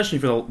 Especially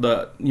for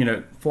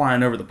the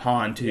flying over the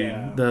pond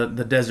to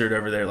the desert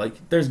over there.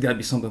 Like there's got to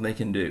be something they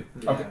can do.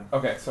 Yeah.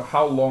 Okay. So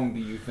how long do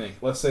you think?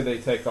 Let's say they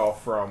take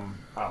off from,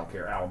 I don't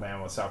care,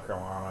 Alabama, South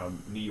Carolina,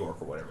 New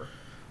York, or whatever.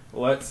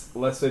 let's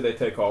say they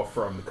take off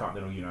from the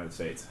continental United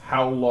States.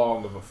 How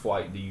long of a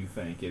flight do you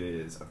think it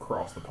is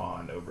across the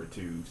pond over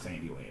to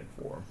Sandyland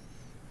for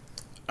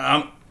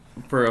them?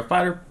 For a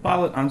fighter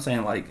pilot, I'm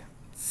saying like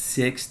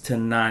 6 to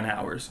 9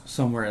 hours,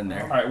 somewhere in All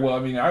there. right. Well, I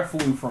mean, I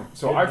flew from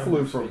Charlotte.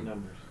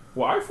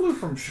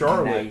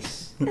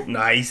 Nice.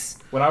 Nice.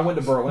 When I went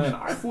to Berlin,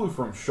 I flew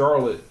from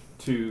Charlotte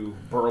to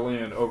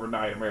Berlin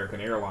overnight American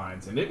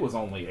Airlines, and it was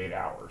only 8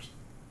 hours.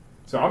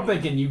 So I'm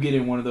thinking you get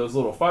in one of those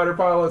little fighter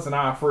pilots, and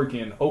I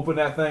freaking open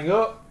that thing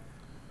up,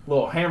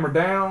 little hammer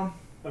down.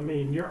 I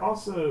mean, you're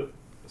also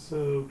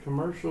so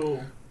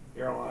commercial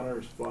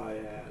airliners fly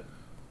at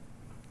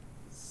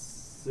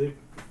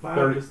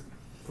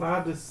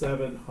 5 to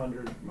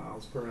 700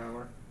 miles per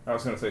hour. I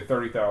was going to say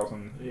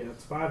 30,000. Yeah,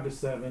 it's 5 to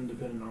 7,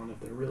 depending on if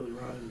they're really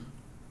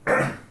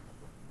running,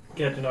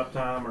 catching up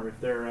time, or if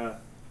they're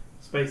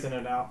spacing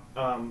it out.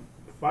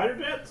 Fighter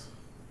jets,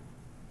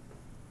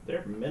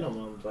 their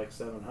minimum's like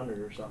 700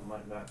 or something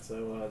like that.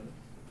 So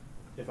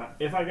if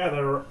I got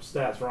the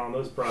stats wrong,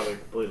 those are probably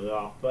completely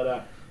off.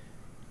 But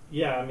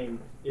yeah, I mean,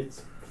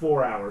 it's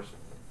 4 hours.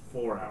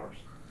 4 hours.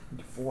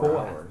 4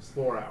 hours.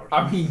 4 hours.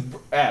 I mean,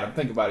 Adam,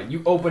 think about it.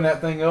 You open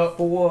that thing up.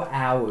 4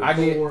 hours. I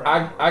get 4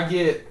 hours. I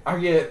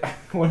get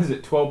what is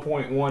it,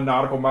 12.1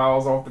 nautical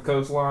miles off the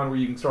coastline where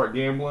you can start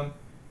gambling.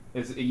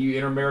 You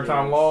enter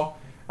maritime Yes. law.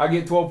 I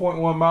get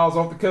 12.1 miles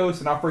off the coast,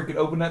 and I freaking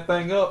open that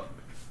thing up.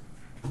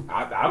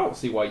 I don't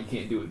see why you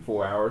can't do it in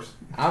 4 hours.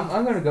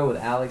 I'm gonna go with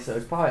Alex. So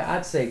it's probably,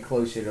 I'd say,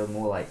 closer to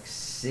more like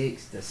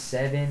 6 to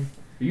 7.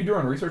 Are you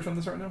doing research on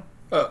this right now?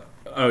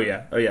 Oh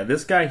yeah.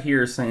 This guy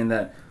here is saying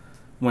that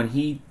when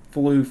he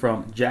flew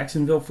from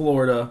Jacksonville,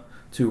 Florida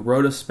to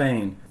Rota,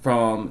 Spain,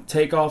 from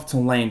takeoff to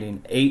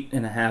landing,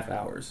 8.5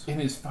 hours. In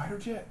his fighter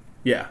jet?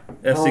 Yeah,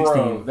 Bro,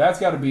 F-16. that's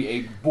got to be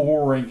a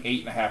boring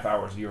 8.5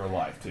 hours of your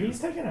life, too. He's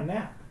taking a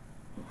nap.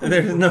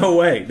 There's no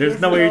way. There's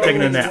no way you're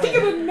taking a nap.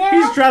 Taking a nap?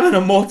 He's driving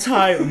a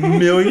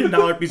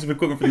multi-million-dollar piece of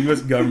equipment for the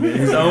U.S. government in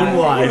his own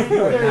life.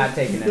 You're not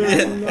taking a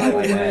There's nap no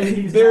like way that.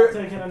 he's There-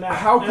 not taking a nap.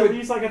 how At could-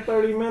 least like a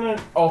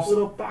 30-minute Also,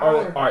 little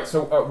power. all right,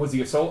 so was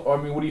he a solo?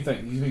 I mean, what do you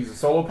think? You think he's a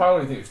solo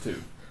pilot, or do you think it's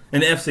two?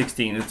 An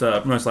F-16,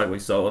 it's most likely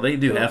solo. They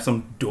do have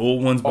some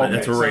dual ones, but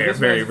it's so rare, this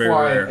very, man's very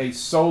flying rare. a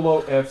solo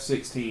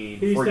F-16.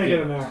 He's freaking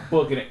taking a nap.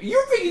 Booking it.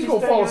 You think he's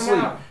going to He's fall taking a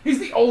asleep? nap. He's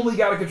the only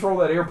guy to control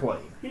that airplane.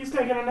 He's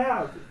taking a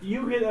nap.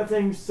 You get that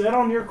thing set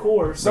on your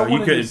course. So you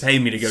Someone in couldn't this- pay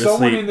me to go to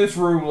Someone sleep. in this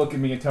room look at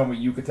me and tell me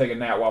you could take a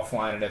nap while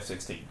flying an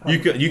F-16. You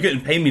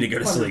couldn't pay me to go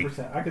to sleep.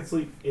 100%. I could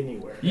sleep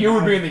anywhere. You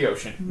would be in the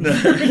ocean.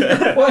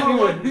 Well,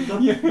 Plane the,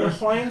 would- the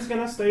plane's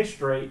gonna stay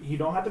straight. You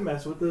don't have to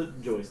mess with the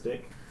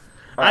joystick.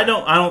 I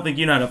don't think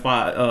you know how to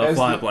fly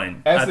a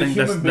plane. As I the think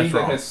human being that's that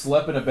wrong. has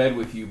slept in a bed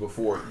with you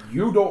before,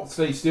 you don't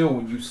stay still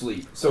when you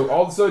sleep. So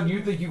all of a sudden,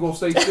 you think you're going to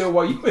stay still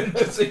while you in an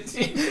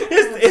F-16?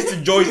 It's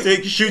a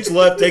joystick. Shoots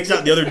left, takes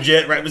out the other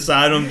jet right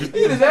beside him. Just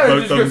Either that or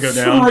both just of them go go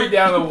down. straight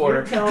down the water.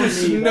 You're telling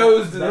Just me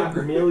nose to that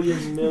the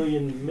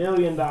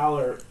million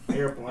dollar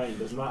airplane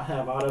does not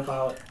have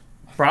autopilot?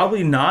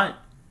 Probably not,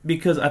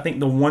 because I think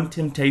the one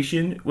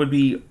temptation would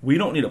be we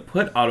don't need to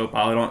put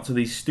autopilot on it, so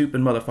these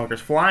stupid motherfuckers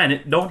flying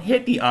it don't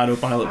hit the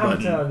autopilot I'm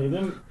button. telling you,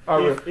 them.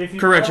 Oh, If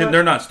you've Correction, ever-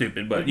 they're not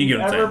stupid, but if you you've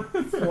get what I'm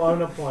saying. ever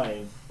flown a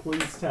plane,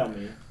 please tell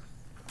me.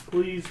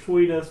 Please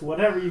tweet us,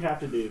 whatever you have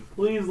to do.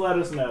 Please let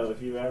us know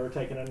if you've ever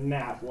taken a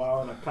nap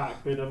while in a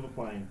cockpit of a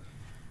plane.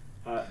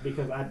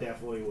 Because I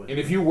definitely would. And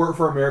if you work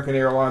for American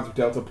Airlines or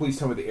Delta, please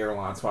tell me the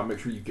airline so I make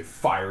sure you get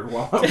fired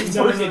while I'm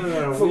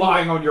No.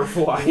 flying on your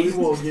flight. We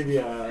will give you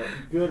a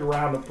good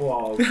round of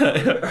applause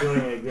for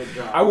doing a good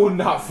job. I will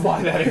not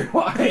fly that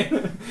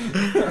airline.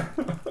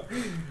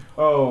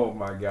 Oh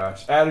my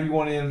gosh. Adam, you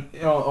want in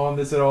on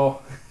this at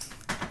all?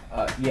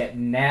 Yeah,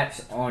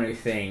 naps on a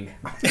thing.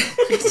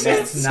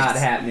 That's not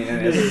happening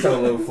in a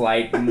solo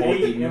flight.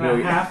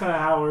 8.5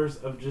 hours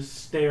of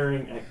just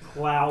staring at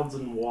clouds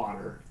and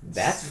water.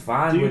 That's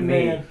fine with Dude,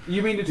 me. man,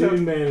 You mean to tell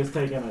dude, man is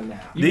taking a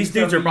nap. You These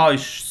tell dudes are me- probably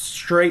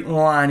straight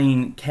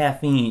lining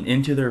caffeine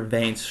into their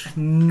veins,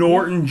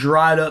 snorting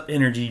dried up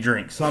energy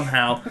drinks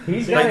somehow.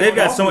 He's Like they've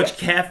got so coffee- much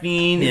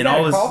caffeine he's and got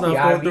all a this coffee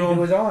stuff going IV through to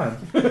them. his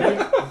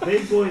arm.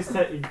 Big boy's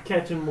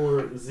catching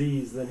more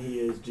Z's than he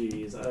is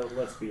G's.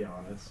 Let's be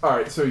honest. All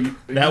right, so you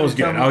That was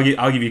good. tell me-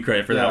 I'll give you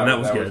credit for that one. That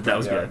was good. That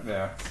was yeah, good.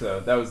 Yeah, so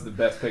that was the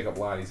best pickup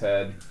line he's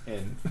had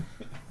in,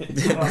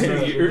 in Also,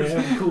 2 years.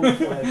 damn cool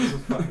flags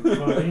was fucking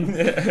funny.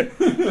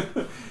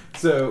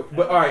 So,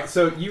 but all right,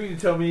 so you mean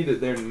to tell me that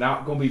they're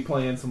not going to be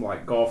playing some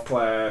like Golf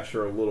Clash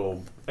or a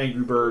little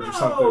Angry Birds or No,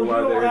 something you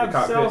while don't they're in the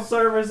have cell cockpit?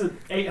 service at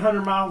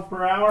 800 miles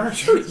per hour.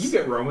 Sure, you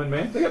get roaming,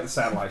 man. They got the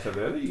satellites over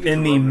there. You get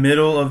In the roaming.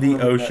 middle of the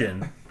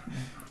ocean,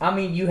 I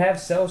mean, you have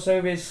cell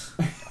service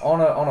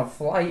on a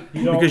flight.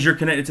 You don't- because you're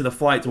connected to the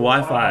flight's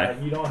Wi-Fi.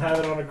 You don't have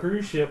it on a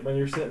cruise ship when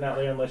you're sitting out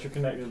there unless you're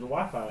connected to the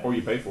Wi-Fi. Or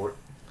you pay for it.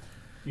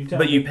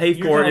 But you pay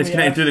for it. It's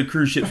connected through the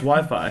cruise ship's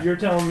Wi-Fi. You're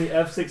telling me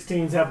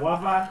F-16s have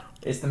Wi-Fi?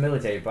 It's the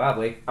military,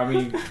 probably. I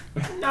mean,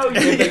 No, you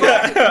can't.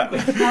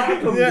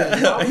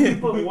 Why would you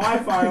put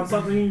Wi-Fi on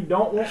something you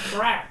don't want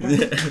tracked?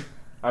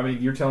 I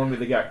mean, you're telling me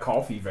they got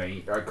coffee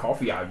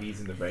IVs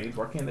in the veins.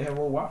 Why can't they have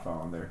a little Wi-Fi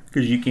on there?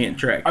 Because you can't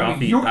track I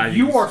coffee mean, IVs.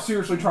 you are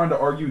seriously trying to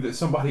argue that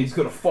somebody's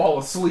going to fall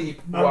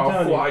asleep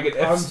while flying at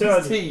I'm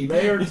telling F-16. you,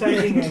 they are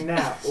taking a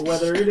nap.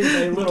 Whether it is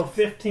a little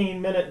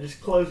 15-minute,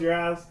 just close your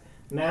eyes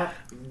nap,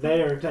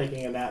 they are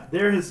taking a nap.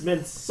 There has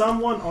been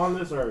someone on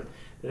this earth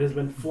that has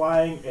been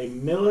flying a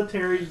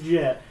military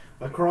jet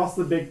across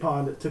the big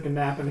pond that took a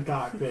nap in the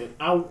cockpit.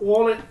 I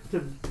want it to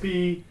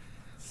be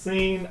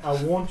seen. I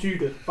want you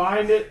to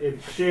find it and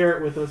share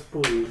it with us,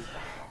 please.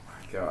 Oh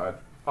my God.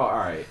 Oh, all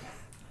right.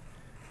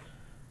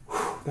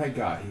 Whew, thank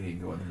God he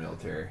didn't go in the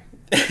military.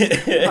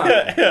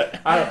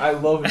 I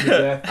love him to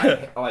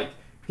death.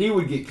 He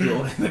would get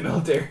killed in the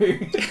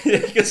military.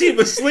 Because he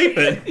was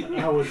sleeping.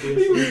 I would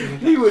be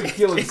he would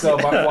kill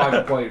himself by flying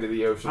a plane to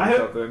the ocean or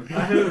something.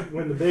 I hope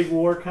when the big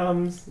war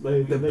comes,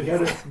 they go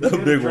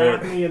to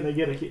draft me and they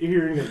get a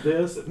hearing of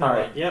this. And All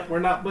right. like, yep, we're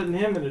not putting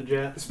him in a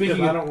jet.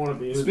 Speaking I don't want to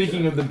be.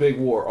 Speaking of the big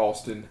war,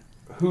 Austin,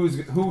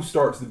 who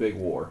starts the big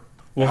war?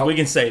 Well, we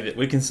can save it.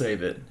 We can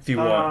save it if you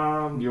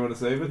want. You want to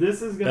save it?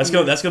 This is That's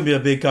gonna be a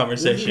big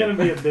conversation. This is going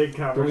to be a big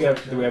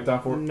conversation. Do we have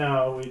time for it?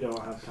 No, we don't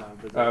have time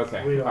for this.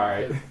 Okay. We don't. All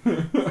right.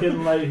 It's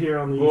getting late here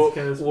on the East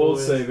Coast. We'll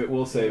boys. save it.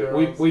 We'll save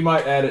it. We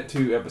might add it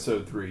to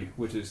episode 3,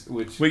 which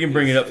we can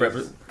bring it up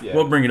for yeah.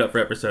 We'll bring it up for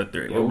episode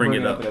 3. Yeah, we'll bring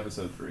it up in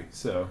episode 3.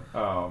 So,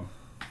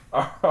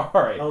 all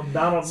right. Oh,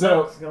 Donald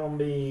Duck's going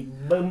to be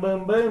boom,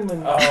 boom, boom.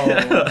 And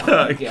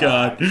Oh,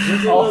 God.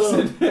 Just a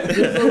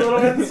little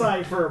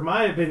insight for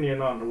my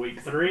opinion on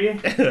week 3.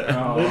 Boom,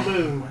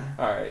 boom.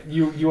 All right.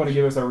 You want to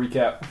give us our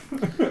recap?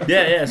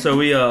 Yeah. So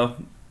we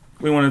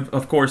want to,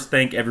 of course,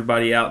 thank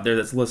everybody out there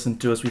that's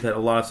listened to us. We've had a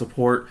lot of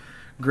support,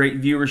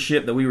 great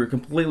viewership that we were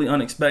completely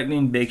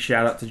unexpecting. Big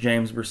shout out to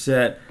James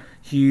Brissett.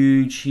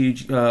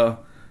 Huge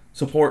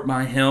support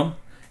by him.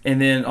 And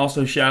then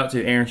also shout out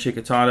to Aaron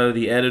Chicatato,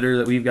 the editor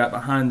that we've got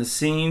behind the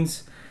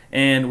scenes.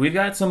 And we've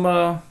got some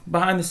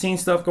behind the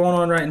scenes stuff going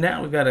on right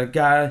now. We've got a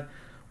guy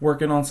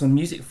working on some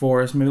music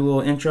for us, maybe a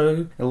little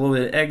intro, a little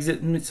bit of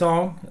exit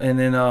song, and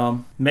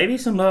then maybe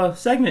some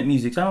segment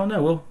music. I don't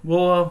know.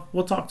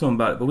 We'll talk to him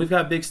about it. But we've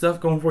got big stuff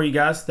going for you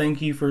guys.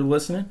 Thank you for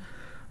listening.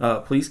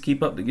 Please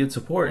keep up the good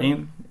support.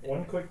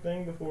 One quick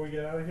thing before we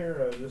get out of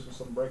here. This was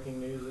some breaking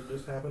news that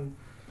just happened.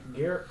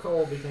 Garrett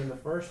Cole became the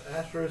first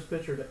Astros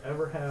pitcher to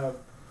ever have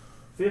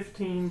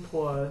 15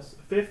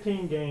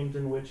 games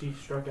in which he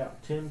struck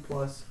out 10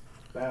 plus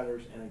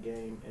batters in a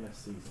game in a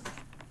season.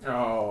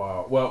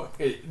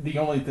 The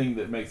only thing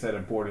that makes that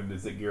important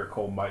is that Garrett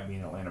Cole might be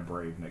an Atlanta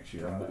Brave next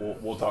year.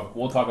 We'll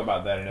talk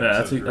about that in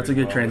episode that's a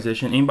good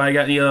transition. Anybody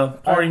got any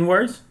parting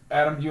words?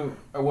 Adam, you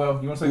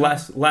want to say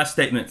last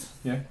statements?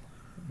 Yeah.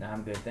 No,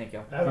 I'm good. Thank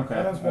you.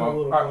 Adam's been a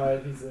little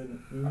quiet. He's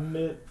in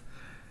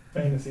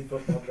mid-fantasy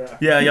football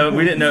draft. Yeah,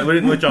 we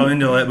didn't put y'all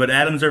into it, but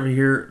Adam's over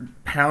here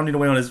pounding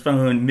away on his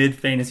phone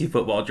mid-fantasy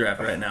football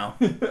draft right now.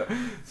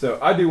 So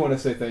I do want to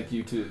say thank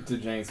you to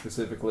Jane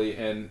specifically,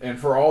 and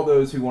for all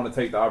those who want to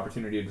take the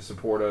opportunity to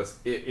support us.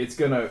 It's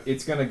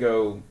gonna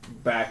go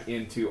back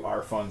into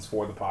our funds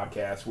for the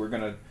podcast.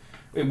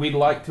 We'd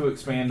like to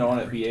expand on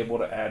it, be able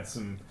to add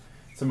some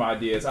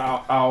ideas.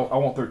 I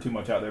won't throw too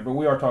much out there, but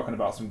we are talking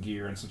about some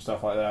gear and some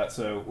stuff like that.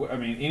 So I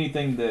mean,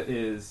 anything that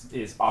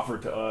is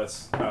offered to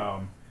us,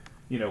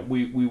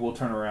 we will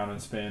turn around and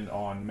spend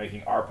on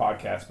making our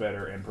podcast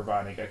better and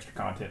providing extra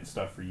content and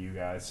stuff for you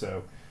guys.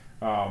 So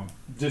I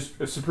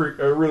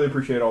really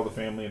appreciate all the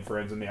family and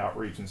friends and the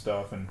outreach and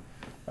stuff, and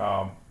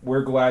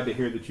we're glad to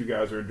hear that you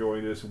guys are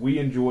enjoying this. We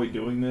enjoy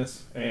doing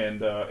this,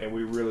 and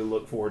we really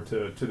look forward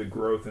to the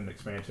growth and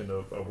expansion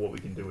of what we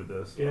can do with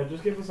this. Yeah,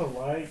 just give us a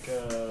like,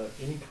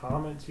 any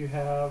comments you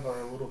have, or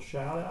a little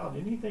shout out.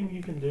 Anything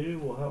you can do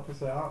will help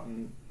us out,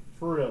 and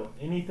for real,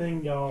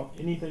 anything y'all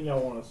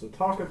want us to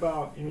talk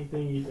about,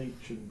 anything you think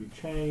should be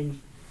changed,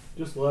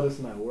 just let us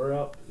know. We're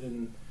up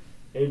and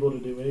able to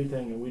do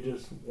anything, and we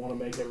just want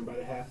to make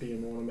everybody happy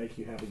and want to make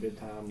you have a good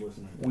time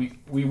listening.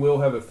 We will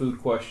have a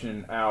food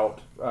question out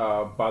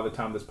by the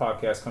time this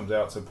podcast comes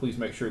out, so please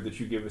make sure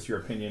that you give us your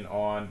opinion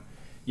on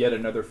yet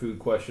another food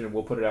question.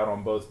 We'll put it out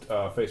on both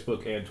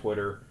Facebook and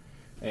Twitter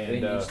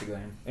and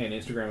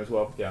Instagram as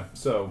well. Yeah,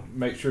 so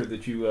make sure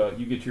that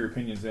you get your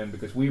opinions in,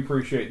 because we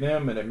appreciate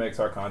them, and it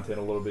makes our content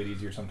a little bit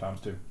easier sometimes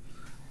too.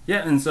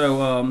 Yeah, and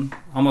so I'm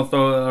going to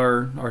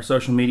throw our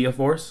social media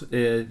for us.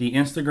 The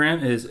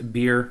Instagram is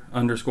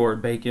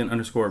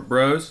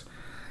beer_bacon_bros.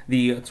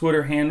 The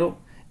Twitter handle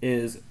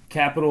is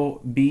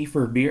capital B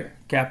for beer,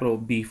 capital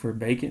B for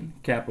bacon,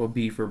 capital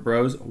B for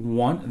bros,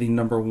 1, the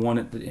number 1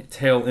 at the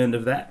tail end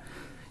of that.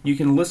 You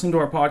can listen to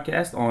our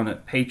podcast on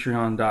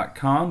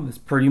patreon.com. That's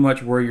pretty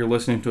much where you're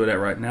listening to it at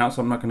right now,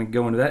 so I'm not going to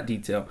go into that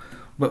detail.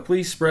 But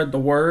please spread the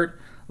word.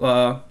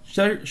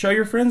 Show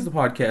your friends the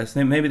podcast.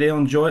 Maybe they'll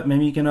enjoy it.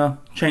 Maybe you can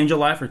change a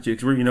life or two,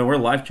 because we're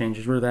life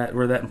changers. We're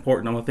that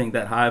important. I don't think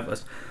that high of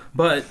us.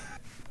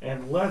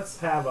 And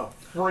let's have a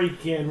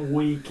freaking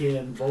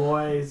weekend,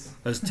 boys.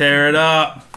 Let's tear it up.